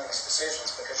behind these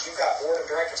decisions, because you've got board of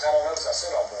directors. I don't know because I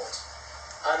sit on boards.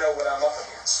 I know what I'm up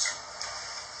against.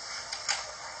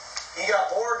 You got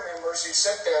board members who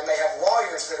sit there and they have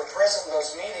lawyers that are present in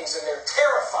those meetings, and they're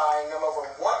terrifying them over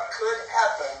what could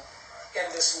happen in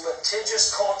this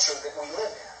litigious culture that we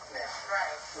live in now.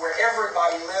 Right. Where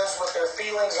everybody lives with their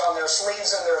feelings on their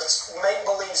sleeves and their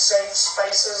make-believe safe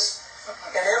spaces.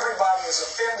 And everybody is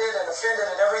offended at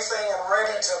everything and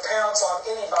ready to pounce on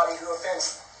anybody who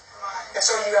offends them. And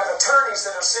so you have attorneys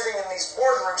that are sitting in these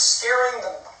boardrooms scaring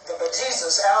the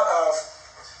bejesus out of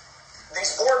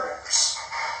these board members.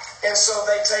 And so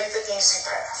they take the easy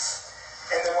path.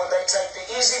 And then when they take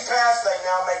the easy path, they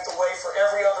now make the way for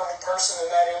every other person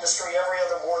in that industry, every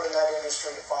other board in that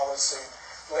industry to follow suit,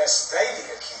 lest they be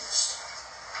accused.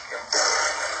 And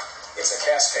it's a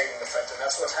cascading effect, and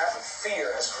that's what's happened.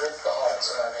 Fear has gripped the hearts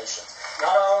of our nation.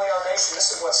 Not only our nation,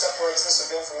 this is what separates this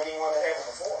event from anyone ever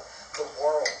before. The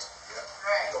world.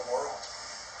 The world.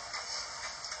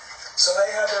 So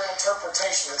they have their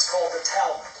interpretation. It's called the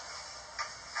Talmud.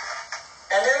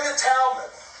 And in the Talmud,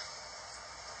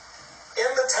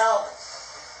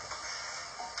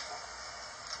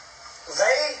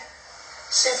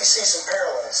 see if you see some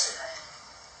parallels here.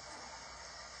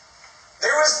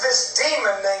 There was this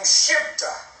demon named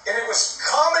Shipta, and it was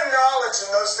common knowledge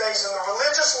in those days, and the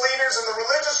religious leaders and the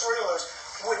religious rulers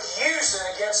would use it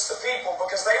against the people,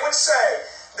 because they would say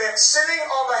that sitting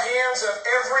on the hands of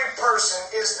every person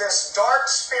is this dark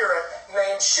spirit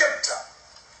named Shipta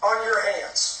on your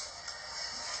hands.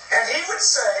 And he would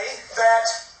say that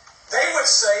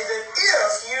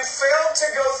if you failed to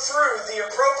go through the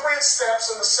appropriate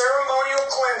steps of the ceremonial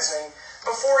cleansing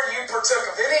before you partook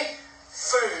of any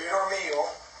food or meal,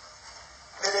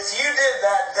 that if you did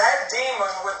that, that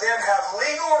demon would then have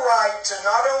legal right to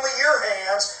not only your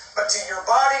hands, but to your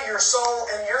body, your soul,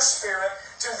 and your spirit,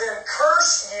 to then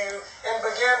curse you and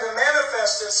begin to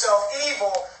manifest itself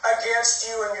evil against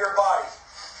you and your body.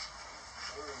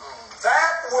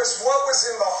 That was what was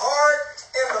in the heart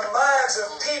and the minds of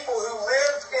people who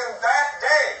lived in that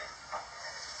day.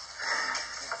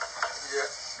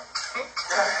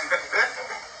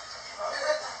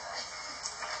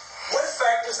 What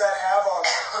effect does that have on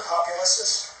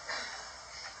populaces?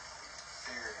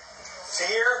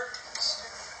 Fear,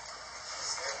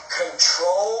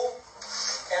 control,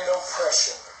 and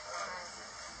oppression.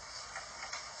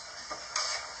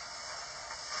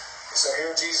 So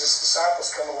here Jesus'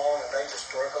 disciples come along and they just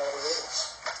broke all the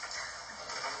rules.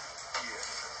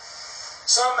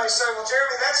 Some may say, well,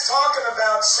 Jeremy, that's talking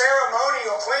about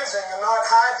ceremonial cleansing and not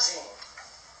hygiene.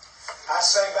 I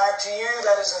say back to you,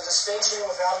 that is a distinction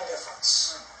without a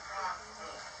difference.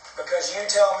 Because you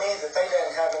tell me that they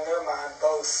didn't have in their mind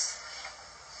both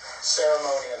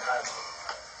ceremony and hygiene.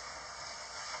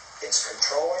 It's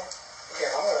controlling.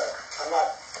 Again,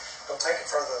 don't take it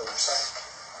further than I'm saying.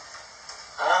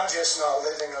 I'm just not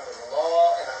living under the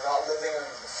law, and I'm not living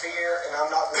under the fear, and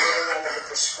I'm not living under the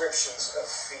prescriptions of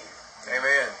fear.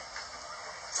 Amen.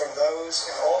 From those,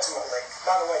 and ultimately,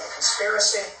 by the way, the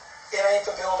conspiracy, it ain't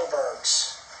the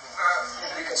Bilderbergs.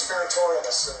 You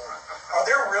conspiratorialists. Are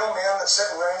there real men that sit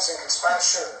in rooms and conspire?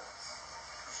 Sure.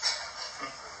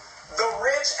 The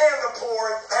rich and the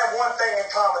poor have one thing in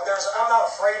common. I'm not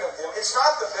afraid of them. It's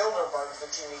not the Bilderbergs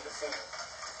that you need to fear.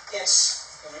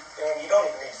 You don't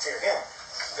even need to fear him.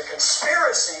 The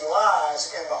conspiracy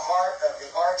lies in the heart of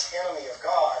the arch enemy of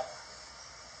God,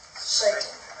 Satan.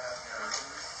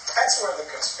 That's where the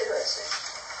conspiracy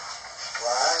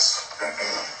lies.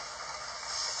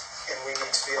 And we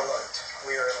need to be alert.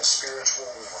 We are in a spiritual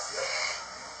war.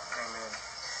 Amen.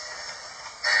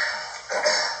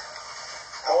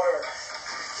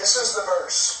 This is the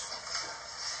verse.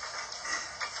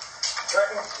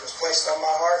 Trenton, it was placed on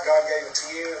my heart. God gave it to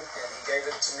you, and he gave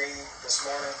it to me this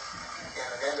morning in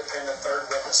an independent third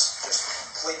witness,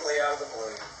 just completely out of the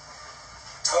blue.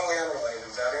 Totally unrelated,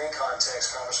 without any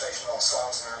context, conversation, all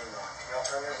Psalms 91. Can y'all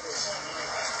turn there, please?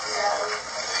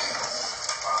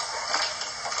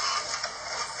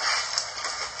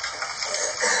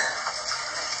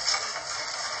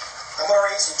 I'm going to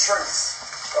read some truth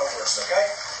over us, okay?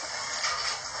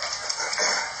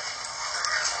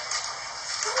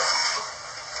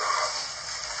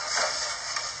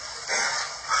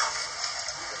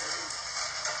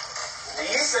 Do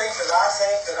you think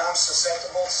that I'm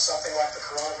susceptible to something like the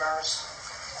coronavirus?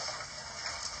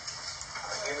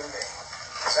 I'm a human being.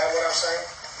 Is that what I'm saying?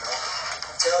 No.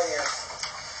 I'm telling you,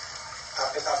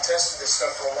 I've tested this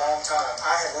stuff for a long time.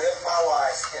 I have lived my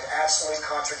life in absolute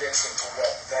contradiction to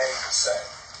what they say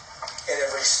at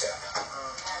every step.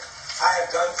 I have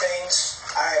done things,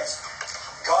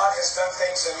 God has done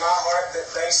things in my heart that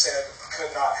they said could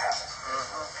not happen.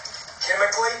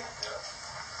 Chemically,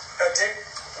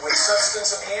 with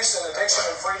substance abuse and addiction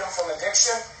and freedom from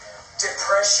addiction,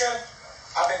 depression.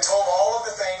 I've been told all of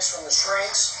the things from the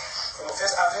shrinks,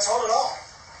 I've been told it all.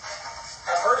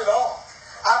 I've heard it all.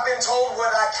 I've been told what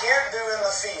I can't do in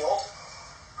the field.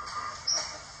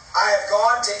 I have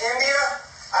gone to India.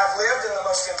 I've lived in the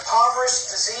most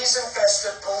impoverished,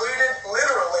 disease-infested, polluted,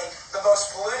 literally the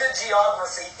most polluted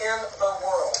geography in the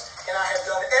world. And I have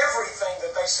done everything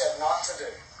that they said not to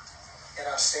do. And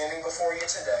I'm standing before you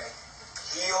today,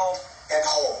 healed and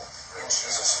whole in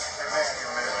Jesus' name.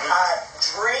 I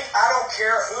drink, I don't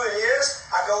care who it is.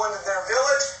 I go into their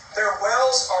village. Their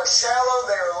wells are shallow.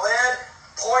 They are lead,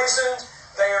 poisoned.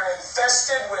 They are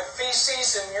infested with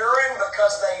feces and urine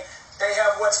because they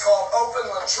have what's called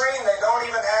open latrine. They don't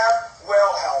even have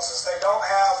well houses. They don't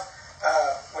have,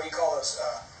 what do you call those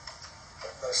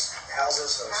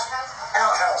houses? Those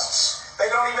outhouses. They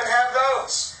don't even have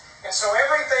those. And so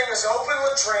everything is open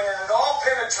latrine, and it all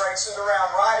penetrates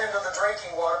around right into the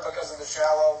drinking water because of the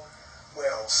shallow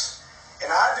wells.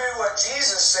 And I do what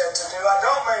Jesus said to do. I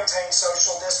don't maintain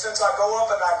social distance. I go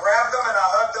up and I grab them and I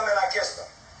hug them and I kiss them.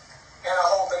 And I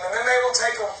hold them. And then they will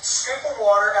take a scoop of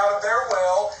water out of their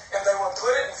well and they will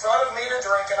put it in front of me to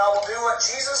drink, and I will do what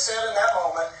Jesus said in that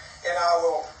moment, and I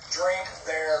will drink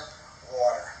their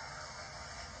water.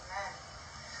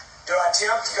 Do I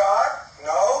tempt God?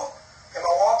 No. Am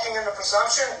I walking into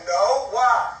presumption? No.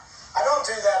 Why? I don't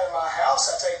do that in my house.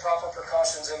 I take proper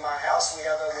precautions in my house. We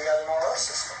have an RO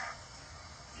system.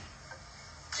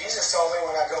 Jesus told me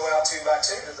when I go out 2 by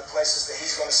 2 to the places that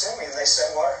he's going to send me, and they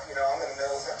said, well, I'm in the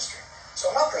middle of ministry. So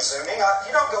I'm not presuming.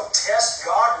 You don't go test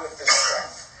God with this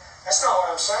stuff. That's not what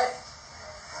I'm saying.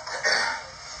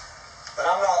 But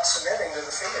I'm not submitting to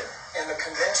the fear and the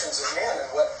conventions of men and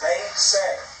what they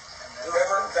say,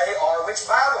 whoever they are, which,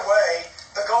 by the way,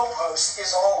 the goalpost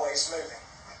is always moving.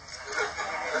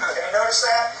 Have you noticed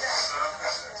that?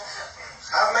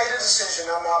 I've made a decision,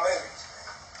 I'm not moving.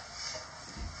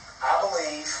 I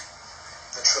believe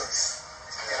the truth.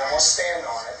 And I'm going to stand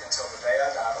on it until the day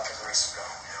I die by the grace of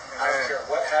God. I don't care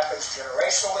what happens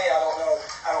generationally. I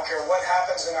don't care what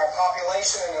happens in our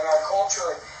population and in our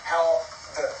culture and how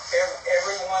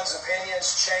everyone's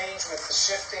opinions change with the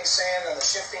shifting sand and the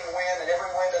shifting wind and every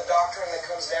wind of doctrine that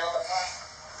comes down the pipe.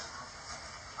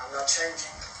 I'm not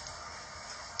changing.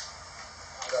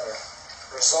 I'm going to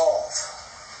resolve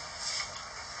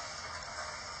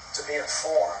to be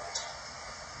informed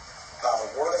by the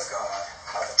Word of God,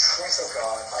 by the truth of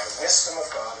God, by the wisdom of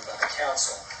God, and by the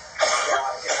counsel of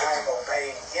God, and I am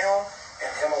obeying Him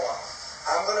and Him alone.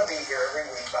 I'm going to be here every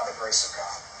week by the grace of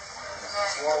God.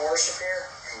 If you want to worship here,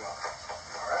 you're welcome.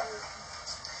 All right?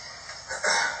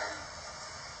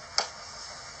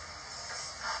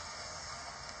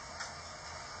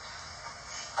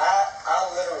 I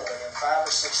literally, in 5 or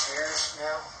 6 years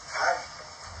now,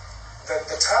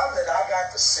 the time that I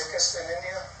got the sickest in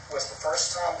India was the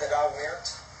first time that I went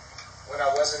when I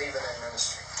wasn't even in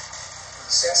ministry.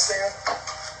 Since then,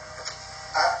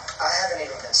 I haven't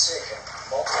even been sick in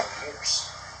multiple years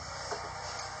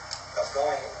of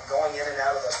going in and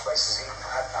out of those places eating.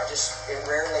 It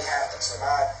rarely happens. And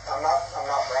I'm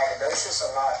not braggadocious.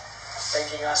 I'm not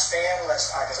thinking I stand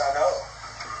because I know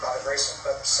by the grace of,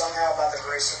 but somehow by the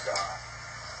grace of God,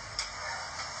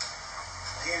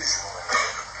 usually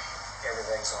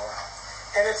everything's all right.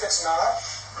 And if it's not,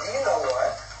 you know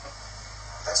what?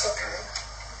 That's okay.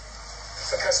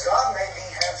 Because God may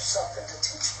have something to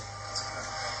teach me.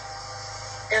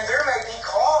 And there may be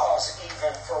cause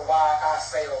even for why I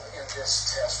failed in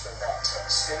this test or that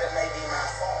test. And it may be my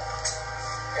fault.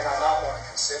 And I not want to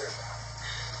consider that.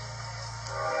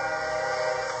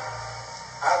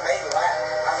 I may lack.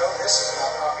 I know this is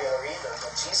not popular either, but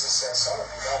Jesus said some of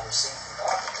you don't receive from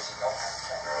God because you don't have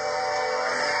faith.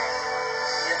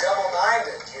 You're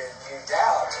double-minded. You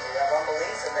doubt. You have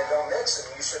unbelief, and they don't mix, and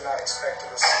you should not expect to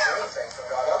receive anything from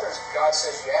God. God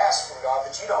says you ask from God,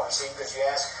 but you don't receive because you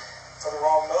ask for the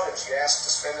wrong motives. You ask to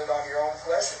spend it on your own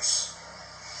pleasures.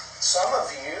 Some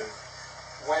of you,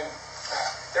 when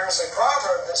there's a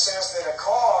proverb that says that a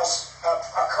curse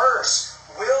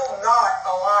will not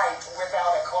alight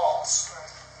without a cause.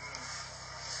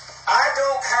 I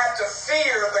don't have to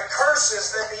fear the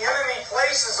curses that the enemy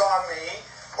places on me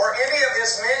or any of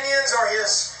his minions or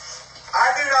I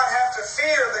do not have to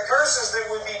fear the curses that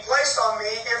would be placed on me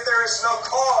if there is no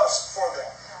cause for them.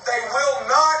 They will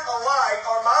not alight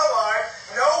on my life.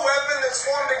 No weapon that's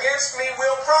formed against me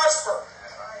will prosper.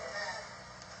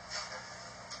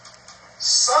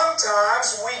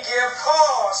 Sometimes we give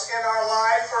cause in our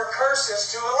life for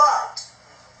curses to alight.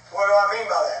 What do I mean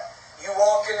by that? You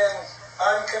walking in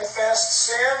unconfessed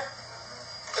sin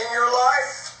in your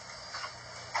life?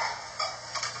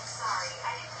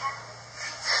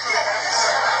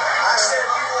 I said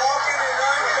you walking in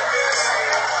unconfessed sin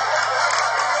in your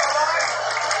life?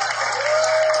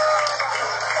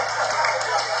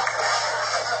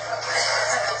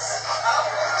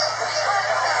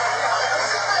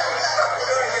 We're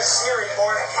going to get Siri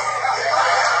born again.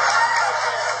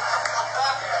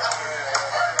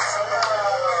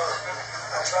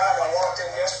 I walked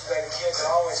in yesterday, the kids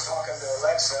are always talking to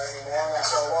Alexa anymore, and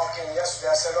so I walked in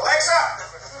yesterday, I said, Alexa!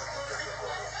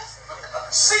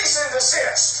 Cease and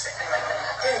desist!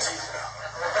 In Jesus' name.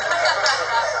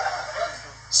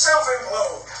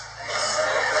 Self-implode.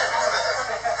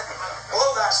 Blow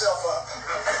thyself up.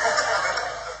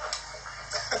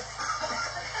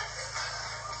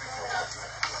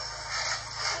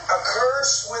 A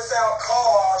curse without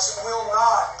cause will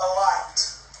not alight.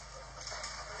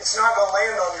 It's not going to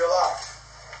land on your life.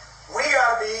 We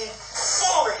got to be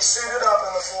fully suited up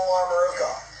in the full armor of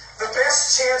God. The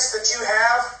best chance that you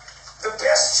have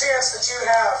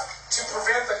to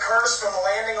prevent the curse from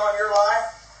landing on your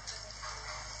life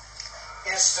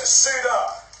is to suit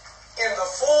up in the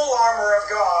full armor of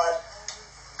God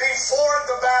before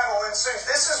the battle ensues.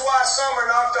 This is why some are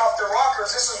knocked off their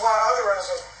rockers. This is why other ones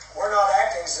are, we're not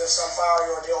acting as if some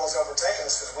fiery ordeal has overtaken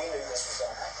us because we knew this was going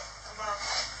to happen.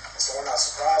 So we're not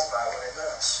surprised by it when it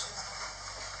does.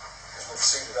 Because we're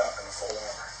suited up in the full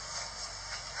armor.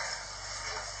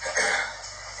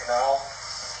 You know,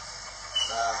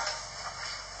 my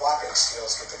whopping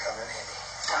skills get to come in handy.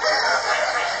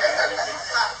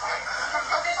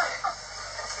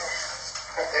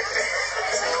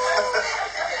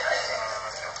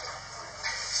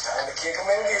 It's time to kick them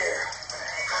in gear.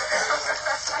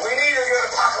 We need a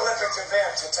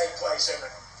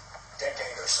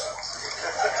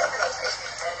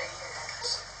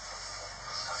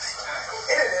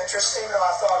interesting? No,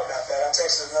 I thought about that. I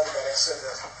texted another guy. I said,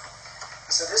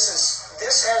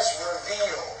 this has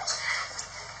revealed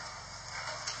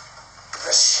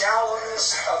the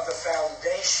shallowness of the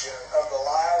foundation of the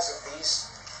lives of these.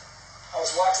 I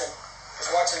was watching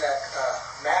that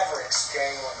Mavericks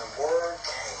game when the word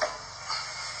came.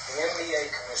 The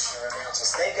NBA commissioner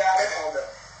announces they got it on the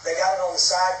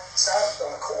side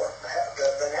on the court.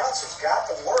 The announcers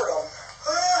got the word on,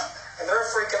 and they're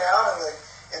freaking out,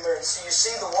 so you see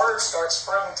the word start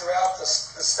spreading throughout the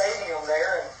stadium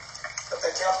there, but they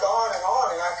kept on,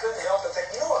 and I couldn't help but think,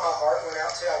 you know what my heart went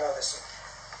out to? I know this.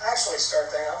 I actually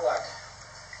started thinking, I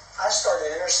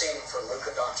started interceding for Luka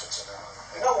Doncic.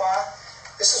 You know why?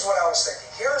 This is what I was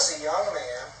thinking. Here's a young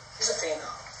man. He's a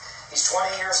phenom. He's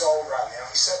 20 years old right now.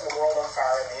 He's setting the world on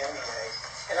fire in the NBA.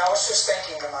 And I was just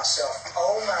thinking to myself,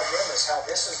 oh my goodness, how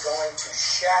this is going to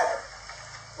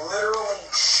literally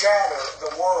shatter the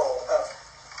world of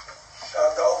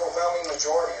the overwhelming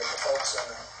majority of the folks in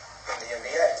the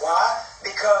NBA. Why?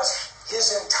 Because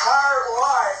his entire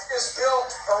life is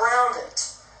built around it.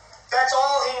 That's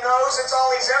all he knows. It's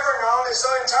all he's ever known.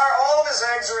 All of his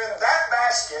eggs are in that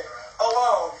basket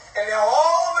alone. And now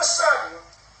all of a sudden,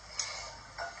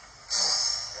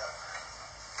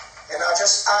 and I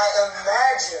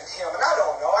imagine him, and I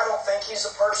don't know, I don't think he's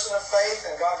a person of faith,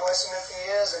 and God bless him if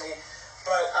he is,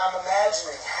 but I'm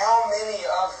imagining how many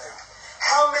of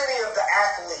the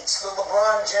athletes, the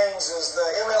LeBron Jameses, the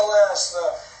MLS, the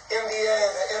NBA,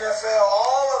 the NFL,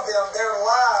 all of them, their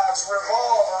lives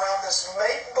revolve around this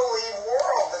make-believe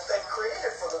world that they've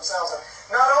created for themselves. And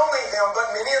not only them,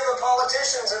 but many of the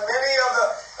politicians and many of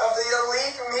the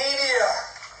elite media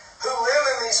who live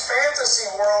in these fantasy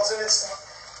worlds, and it's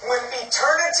when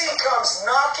eternity comes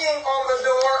knocking on the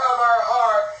door of our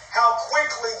heart, how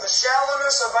quickly the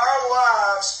shallowness of our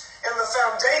lives and the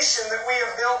foundation that we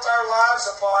have built our lives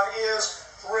upon is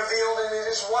revealed. And it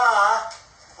is why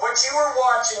what you are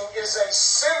watching is a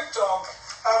symptom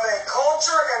of a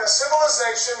culture and a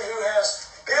civilization who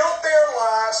has built their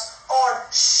lives on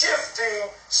shifting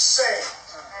sand.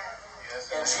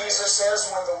 And Jesus says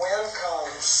when the wind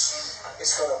comes,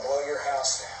 it's going to blow your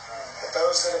house down. But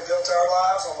those that have built our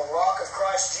lives on the rock of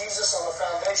Christ Jesus, on the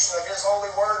foundation of His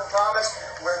holy word and promise,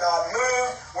 we're not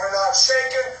moved, we're not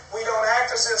shaken, we don't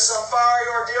act as if some fiery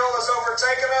ordeal has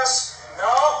overtaken us. No,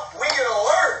 we get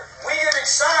alert, we get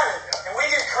excited, and we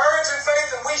get courage and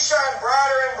faith, and we shine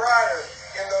brighter and brighter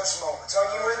in those moments. Are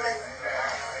you with me?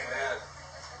 Amen.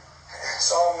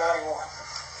 Psalm 91.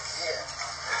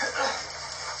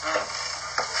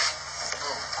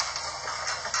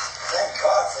 Thank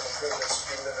God for the privilege to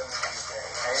be living in these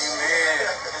days. Amen.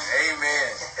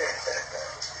 Amen.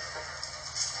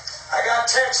 I got a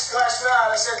text last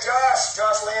night. I said, Josh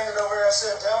landed over here. I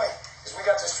said, tell me, because we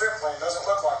got this trip planned. Doesn't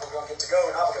look like we're going to get to go,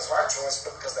 not because of our choice,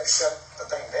 but because they've shut the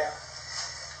thing down.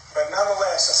 But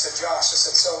nonetheless, I said, Josh,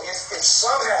 so if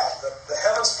somehow the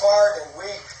heavens part and we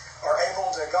are able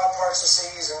to, God parts the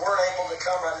seas, and we're able to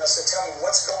come right now, I said, tell me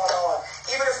what's going on.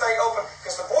 Even if they open,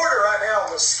 because the border right now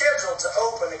was scheduled to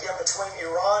open again between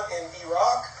Iran and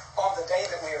Iraq on the day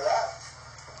that we arrived.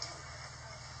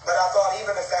 But I thought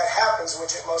even if that happens,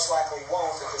 which it most likely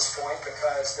won't at this point,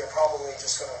 because they're probably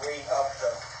just going to re-up the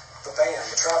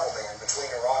travel ban between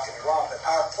Iraq and Iran. But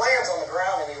our plans on the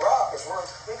ground in Iraq was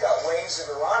we've got waves of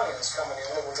Iranians coming in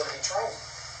that we're going to be training.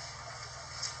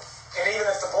 And even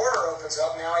if the border opens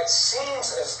up now, it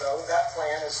seems as though that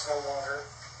plan is no longer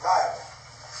viable.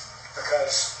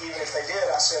 Because even if they did,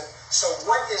 I said, so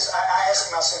I asked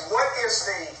him, I said, what is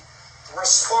the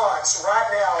response right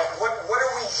now? What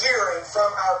are we hearing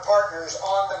from our partners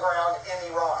on the ground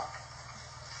in Iran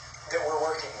that we're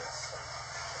working with?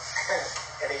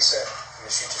 And he said, let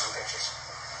me shoot you some pictures.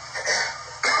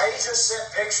 They just sent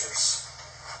pictures.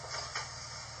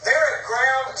 They're at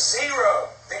ground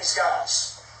zero, these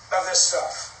guys, of this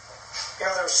stuff. You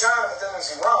know, there's China, but then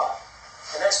there's Iran.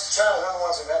 And next to China, they're the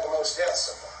ones who've had the most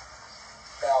deaths so far.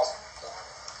 1,000.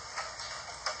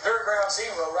 They're at ground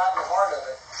zero, right in the heart of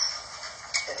it.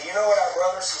 And do you know what our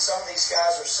brothers and some of these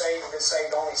guys are saved? Have been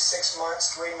saved only 6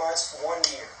 months, 3 months,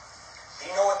 1 year. Do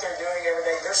you know what they're doing every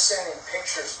day? They're sending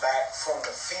pictures back from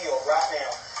the field right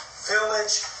now,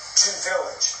 village to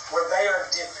village, where they are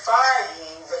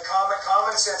defying the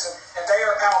common sense, and they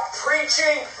are out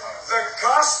preaching the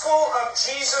gospel of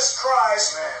Jesus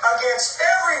Christ against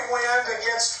every wind,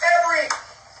 against every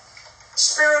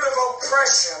spirit of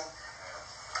oppression.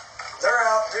 They're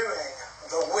out doing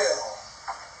the will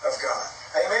of God.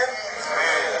 Amen? Amen.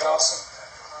 Isn't that awesome?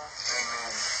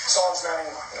 Amen. Psalms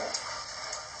 91.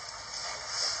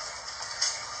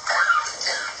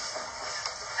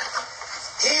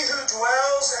 He who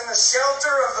dwells in the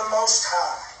shelter of the Most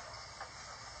High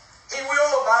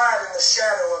will abide in the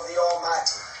shadow of the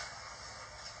Almighty.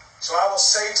 So I will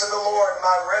say to the Lord,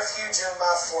 my refuge and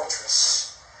my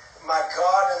fortress, my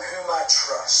God in whom I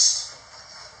trust.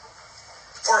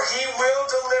 For he will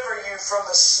deliver you from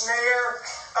the snare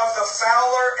of the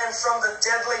fowler and from the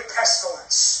deadly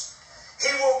pestilence. He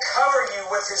will cover you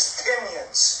with his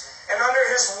pinions, and under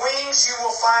his wings you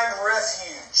will find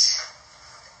refuge.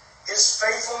 His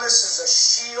faithfulness is a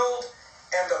shield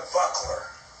and a buckler.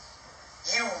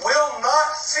 You will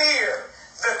not fear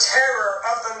the terror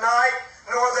of the night,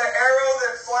 nor the arrow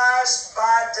that flies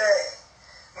by day,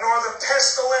 nor the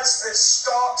pestilence that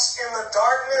stalks in the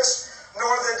darkness,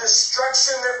 nor the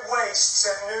destruction that wastes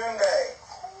at noonday.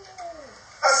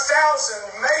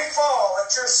 1,000 may fall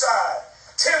at your side,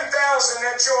 10,000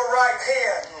 at your right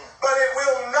hand, but it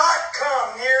will not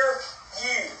come near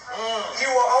you. You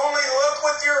will only look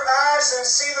with your eyes and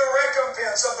see the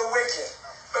recompense of the wicked,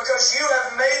 because you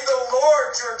have made the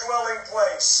Lord your dwelling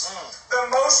place, the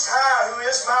Most High, who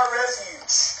is my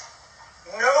refuge.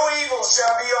 No evil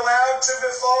shall be allowed to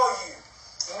befall you,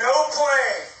 no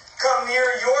plague come near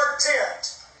your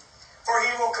tent, for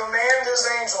he will command his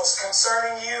angels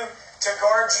concerning you to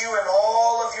guard you in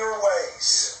all of your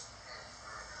ways.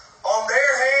 On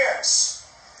their hands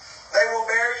they will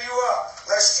bear you up,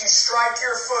 lest you strike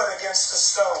your foot against a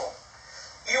stone.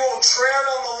 You will tread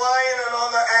on the lion and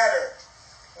on the adder.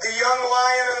 The young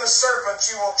lion and the serpent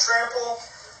you will trample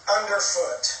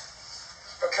underfoot,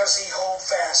 because he hold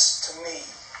fast to me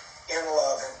in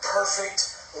love. And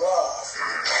perfect love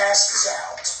casts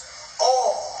out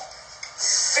all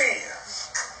fear.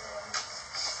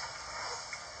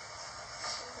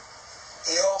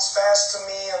 He holds fast to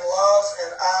me in love,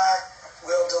 and I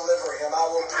will deliver him. I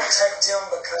will protect him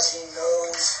because he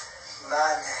knows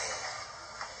my name.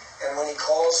 And when he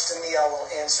calls to me, I will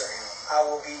answer him. I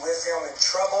will be with him in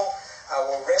trouble. I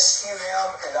will rescue him,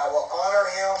 and I will honor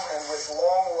him, and with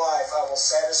long life I will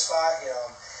satisfy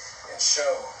him and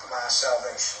show my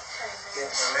salvation. In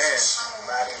Jesus'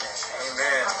 mighty name.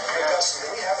 Amen. Hey,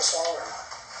 Dustin, do we have a song or not?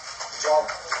 Y'all,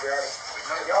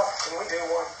 y'all, can we do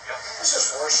one? Let's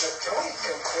just worship. Can we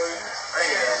conclude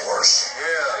in worship?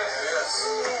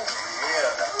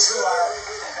 To our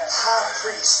high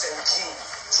priest and king,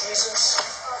 Jesus.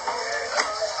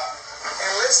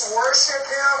 And let's worship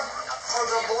him for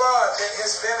the blood that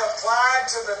has been applied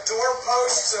to the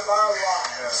doorposts of our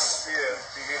lives.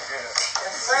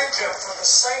 And thank him for the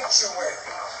sanctuary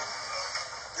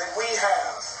that we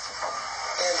have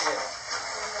in him.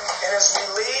 And as we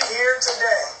leave here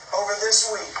today, over this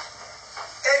week,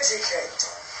 educate,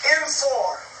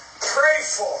 inform, pray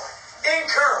for,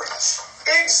 encourage,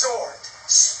 exhort,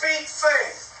 speak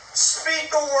faith,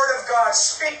 speak the word of God,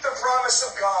 speak the promise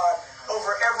of God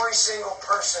over every single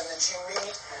person that you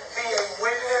meet. Be a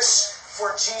witness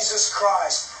for Jesus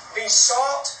Christ. Be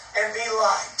salt and be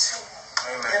light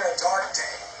in a dark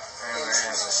day. In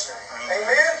Jesus' name.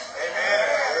 Amen?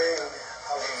 Amen.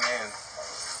 Amen.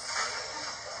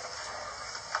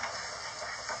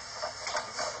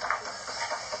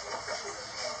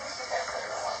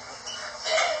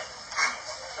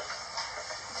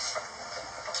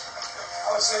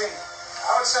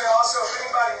 I would say also, if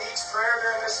anybody needs prayer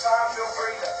during this time, feel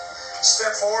free to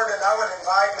step forward, and I would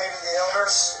invite maybe the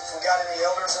elders, if we got any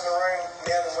elders in the room,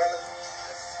 men and women.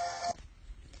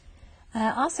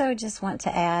 I also just want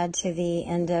to add to the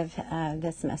end of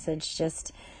this message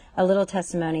just a little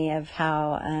testimony of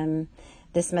how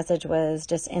this message was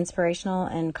just inspirational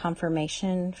and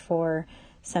confirmation for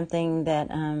something that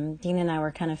Dean and I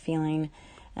were kind of feeling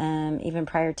even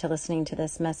prior to listening to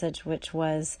this message, which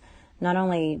was not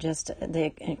only just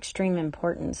the extreme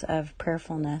importance of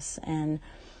prayerfulness and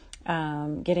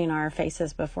getting our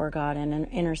faces before God and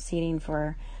interceding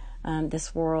for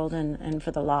this world and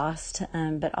for the lost,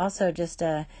 but also just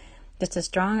a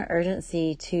strong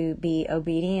urgency to be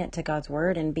obedient to God's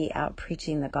word and be out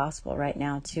preaching the gospel right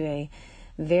now to a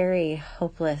very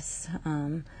hopeless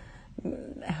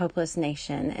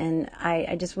nation. And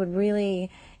I just would really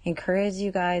encourage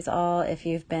you guys all, if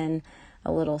you've been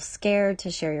a little scared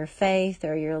to share your faith,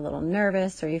 or you're a little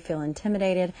nervous, or you feel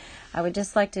intimidated, I would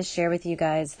just like to share with you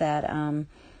guys that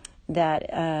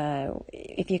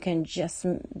if you can just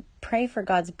pray for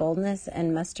God's boldness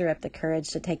and muster up the courage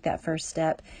to take that first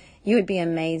step, you would be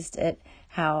amazed at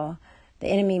how the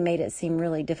enemy made it seem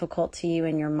really difficult to you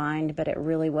in your mind, but it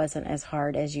really wasn't as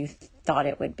hard as you thought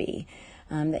it would be.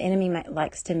 The enemy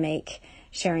likes to make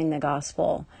sharing the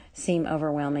gospel seem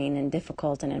overwhelming and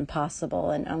difficult and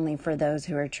impossible, and only for those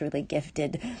who are truly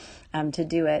gifted to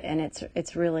do it. And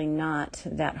it's really not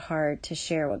that hard to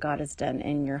share what God has done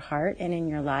in your heart and in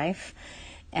your life.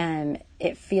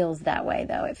 It feels that way,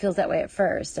 though. It feels that way at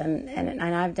first. And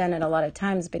I've done it a lot of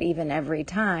times, but even every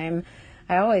time,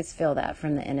 I always feel that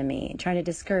from the enemy, trying to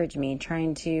discourage me,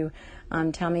 trying to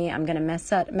tell me I'm going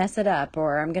to mess it up,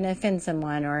 or I'm going to offend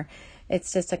someone, or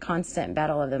it's just a constant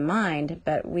battle of the mind.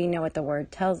 But we know what the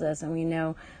Word tells us, and we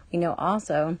know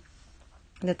also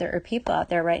that there are people out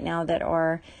there right now that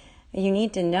are, you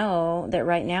need to know that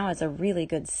right now is a really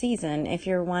good season. If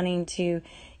you're wanting to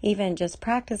even just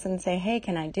practice and say, hey,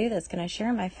 can I do this? Can I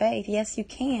share my faith? Yes, you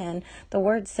can. The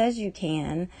Word says you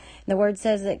can. The Word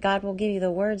says that God will give you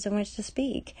the words in which to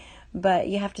speak. But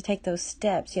you have to take those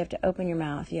steps. You have to open your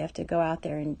mouth. You have to go out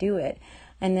there and do it.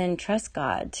 And then trust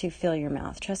God to fill your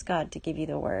mouth. Trust God to give you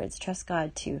the words. Trust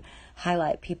God to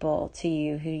highlight people to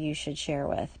you who you should share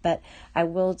with. But I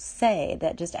will say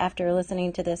that just after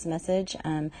listening to this message,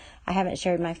 I haven't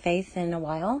shared my faith in a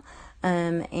while.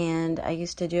 And I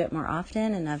used to do it more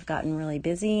often, and I've gotten really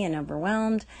busy and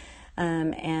overwhelmed.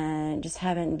 And just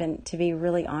haven't been, to be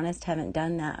really honest, haven't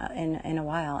done that in a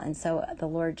while. And so the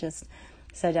Lord just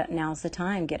said, now's the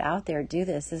time, get out there, do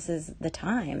this. This is the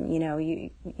time,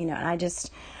 and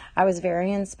I was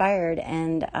very inspired,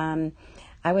 and,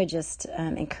 I would just,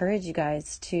 encourage you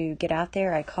guys to get out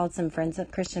there. I called some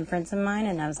Christian friends of mine,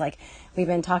 and I was like, we've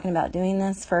been talking about doing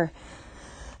this for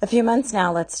a few months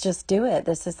now. Let's just do it.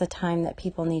 This is the time that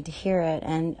people need to hear it.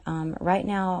 And, right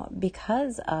now,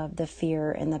 because of the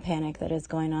fear and the panic that is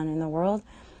going on in the world,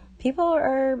 people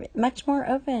are much more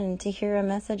open to hear a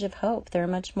message of hope. They're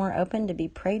much more open to be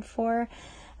prayed for.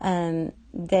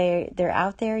 They're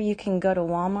out there. You can go to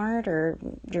Walmart or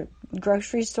your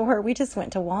grocery store. We just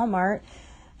went to Walmart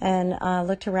and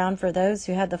looked around for those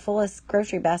who had the fullest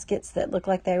grocery baskets that looked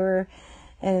like they were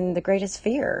in the greatest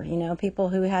fear. People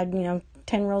who had,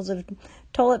 10 rolls of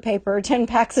toilet paper, 10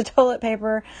 packs of toilet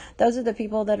paper. Those are the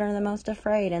people that are the most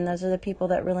afraid. And those are the people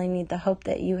that really need the hope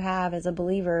that you have as a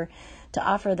believer to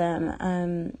offer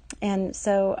them. And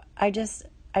so I just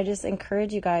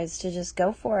encourage you guys to just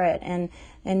go for it and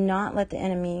not let the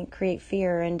enemy create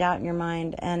fear and doubt in your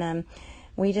mind. And,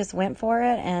 we just went for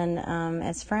it and,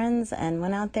 as friends, and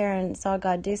went out there and saw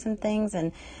God do some things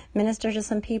and minister to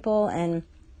some people. And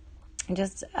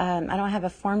just, I don't have a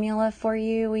formula for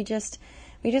you. We just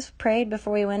prayed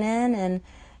before we went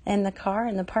in the car,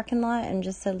 in the parking lot, and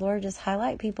just said, Lord, just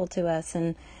highlight people to us.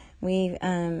 And we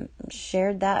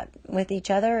shared that with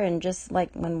each other, and just like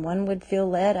when one would feel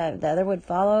led, the other would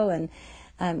follow, and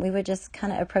we would just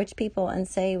kind of approach people and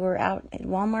say, we're out at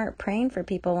Walmart praying for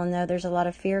people, and though there's a lot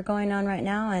of fear going on right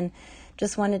now, and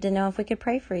just wanted to know if we could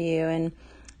pray for you.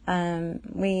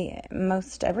 And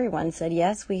most everyone said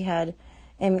yes. We had,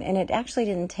 and it actually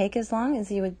didn't take as long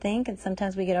as you would think. And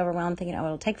sometimes we get overwhelmed thinking, oh,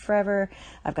 it'll take forever.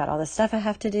 I've got all this stuff I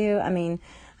have to do. I mean,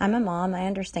 I'm a mom, I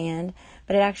understand,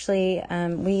 but it actually,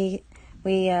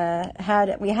 we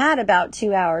had about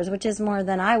 2 hours, which is more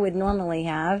than I would normally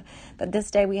have. But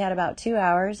this day we had about 2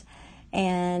 hours.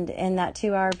 And in that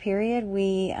 2 hour period,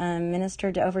 we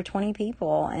ministered to over 20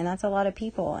 people. And that's a lot of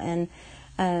people. And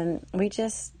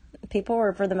people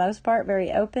were, for the most part,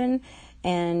 very open.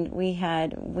 And we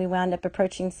wound up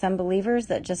approaching some believers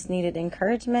that just needed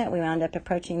encouragement. We wound up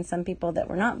approaching some people that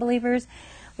were not believers.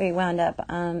 We wound up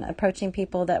approaching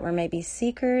people that were maybe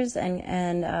seekers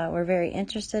and were very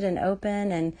interested and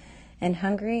open and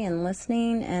hungry and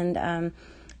listening. And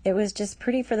it was just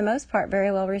pretty, for the most part,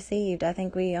 very well received. I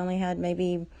think we only had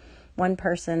maybe one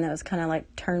person that was kind of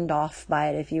like turned off by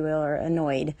it, if you will, or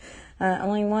annoyed.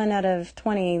 Only 1 out of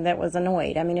 20 that was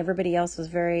annoyed. I mean, everybody else was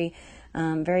very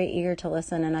eager to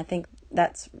listen. And I think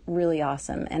that's really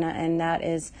awesome. And that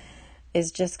is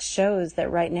just shows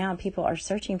that right now people are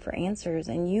searching for answers,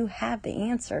 and you have the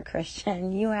answer,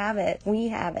 Christian. You have it. We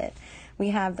have it. We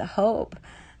have the hope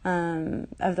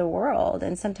of the world.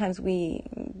 And sometimes we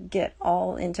get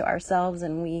all into ourselves,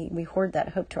 and we hoard that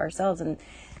hope to ourselves, and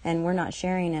we're not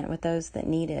sharing it with those that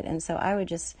need it. And so I would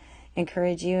just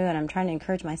encourage you, and I'm trying to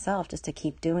encourage myself, just to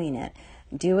keep doing it.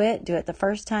 Do it the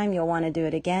first time. You'll want to do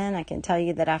it again. I can tell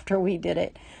you that after we did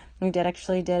it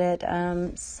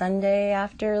Sunday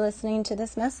after listening to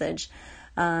this message,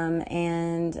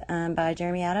 by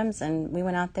Jeremy Adams, and we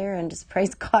went out there and just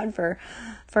praised God for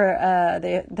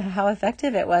how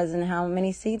effective it was, and how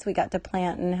many seeds we got to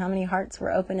plant, and how many hearts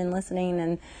were open and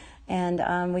listening,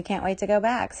 and we can't wait to go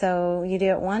back. So you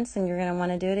do it once, and you're going to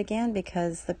want to do it again,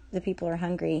 because the people are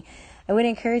hungry. I would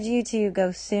encourage you to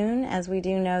go soon, as we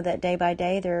do know that day by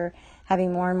day they're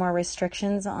having more and more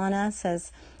restrictions on us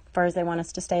as far as they want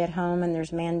us to stay at home, and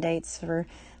there's mandates for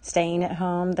staying at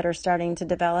home that are starting to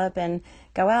develop. And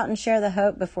go out and share the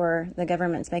hope before the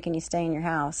government's making you stay in your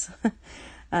house.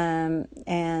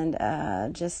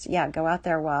 Just go out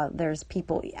there while there's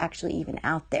people actually even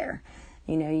out there.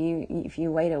 If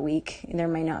you wait a week, there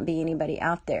may not be anybody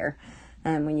out there.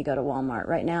 When you go to Walmart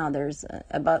right now, there's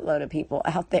a buttload of people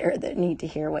out there that need to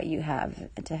hear what you have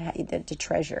to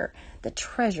treasure, the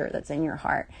treasure that's in your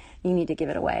heart. You need to give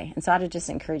it away. And so I'd just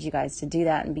encourage you guys to do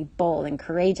that and be bold and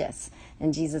courageous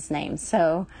in Jesus' name.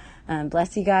 So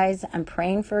bless you guys. I'm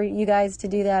praying for you guys to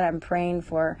do that. I'm praying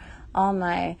for all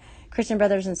my Christian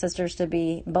brothers and sisters to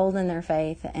be bold in their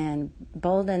faith and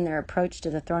bold in their approach to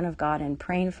the throne of God, and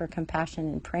praying for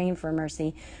compassion and praying for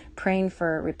mercy, praying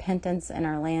for repentance in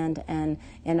our land and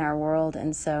in our world.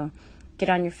 And so get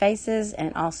on your faces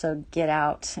and also get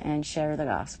out and share the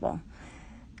gospel.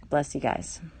 Bless you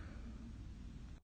guys.